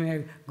to give him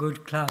a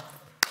good clap.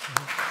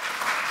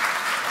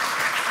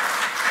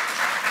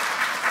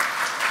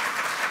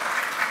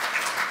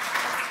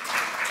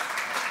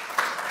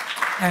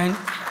 And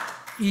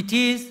it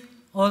is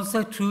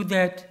also true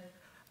that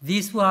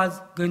this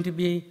was going to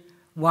be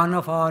one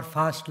of our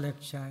first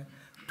lectures,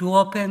 to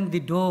open the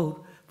door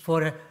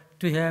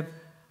to have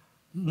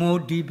more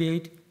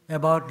debate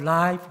about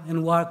life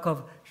and work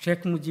of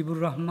Sheikh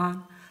Mujibur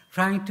Rahman,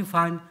 trying to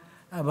find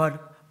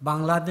about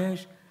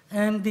Bangladesh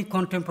and the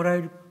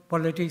contemporary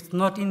politics,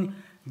 not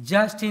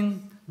just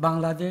in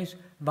Bangladesh,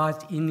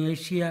 but in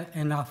Asia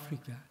and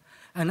Africa.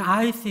 And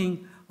I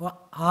think,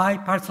 I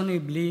personally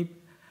believe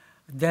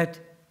that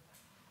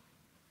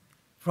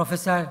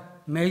Professor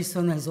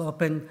Mason has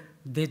opened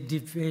the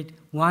debate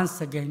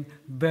once again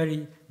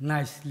very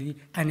nicely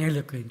and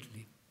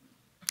eloquently.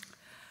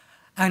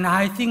 And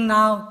I think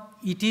now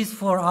it is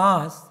for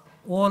us,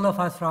 all of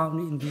us found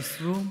in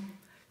this room,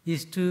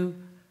 is to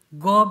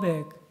go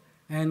back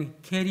and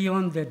carry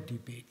on that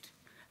debate.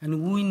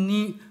 And we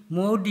need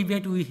more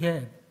debate we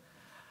have,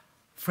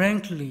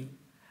 frankly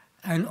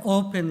and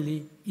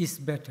openly, is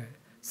better.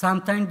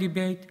 Sometimes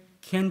debate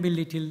can be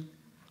little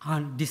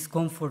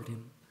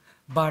discomforting,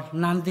 but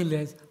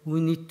nonetheless,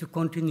 we need to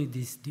continue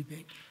this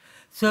debate.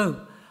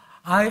 So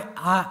I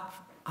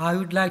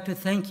would like to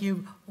thank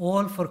you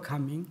all for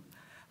coming,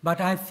 but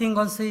I think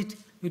also it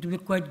would be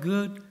quite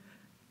good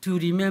to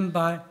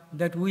remember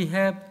that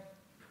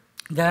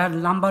there are a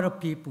number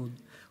of people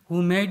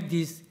who made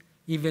this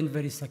event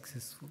very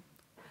successful.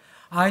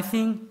 I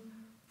think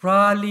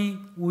probably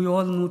we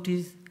all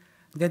noticed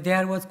that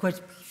there was quite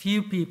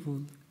few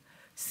people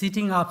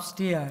sitting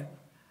upstairs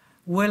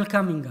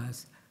welcoming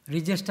us,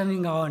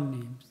 registering our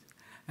names.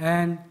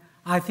 And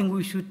I think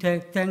we should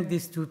thank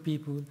these two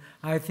people.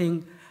 I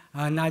think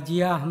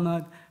Najia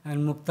Ahmad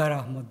and Mukhtar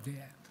Ahmad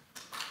there.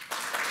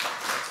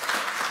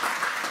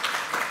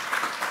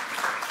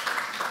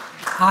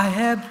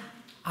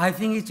 I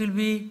think it will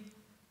be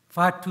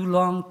far too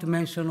long to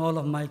mention all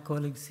of my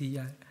colleagues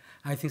here.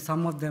 I think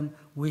some of them,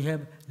 we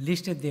have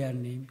listed their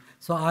name.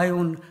 So I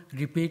won't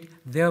repeat.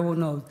 They will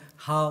know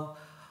how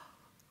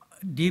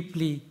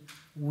deeply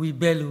we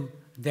value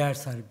their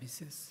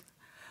services.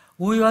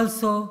 We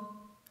also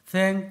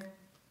thank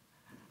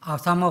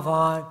some of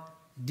our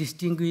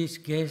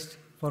distinguished guests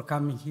for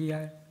coming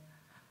here.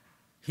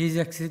 His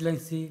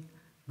Excellency,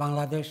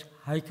 Bangladesh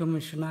High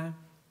Commissioner,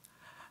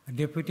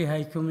 Deputy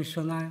High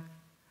Commissioner,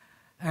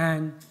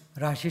 and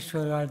Rashid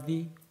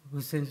Sohrardi,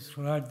 Hussein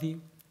Sohrardi.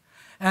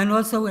 And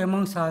also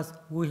amongst us,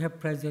 we have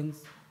present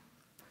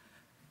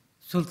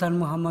Sultan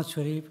Muhammad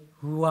Sharif,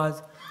 who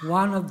was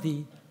one of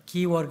the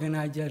key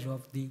organizers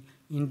of the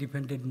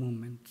independent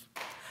movement.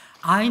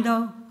 I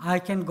know I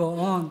can go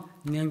on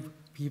name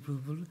people,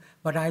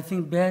 but I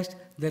think best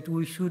that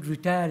we should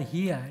retire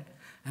here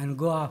and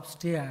go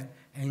upstairs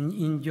and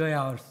enjoy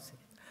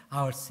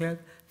ourselves.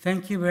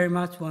 Thank you very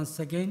much once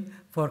again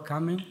for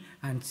coming,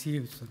 and see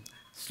you soon.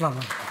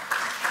 Assalamu alaikum.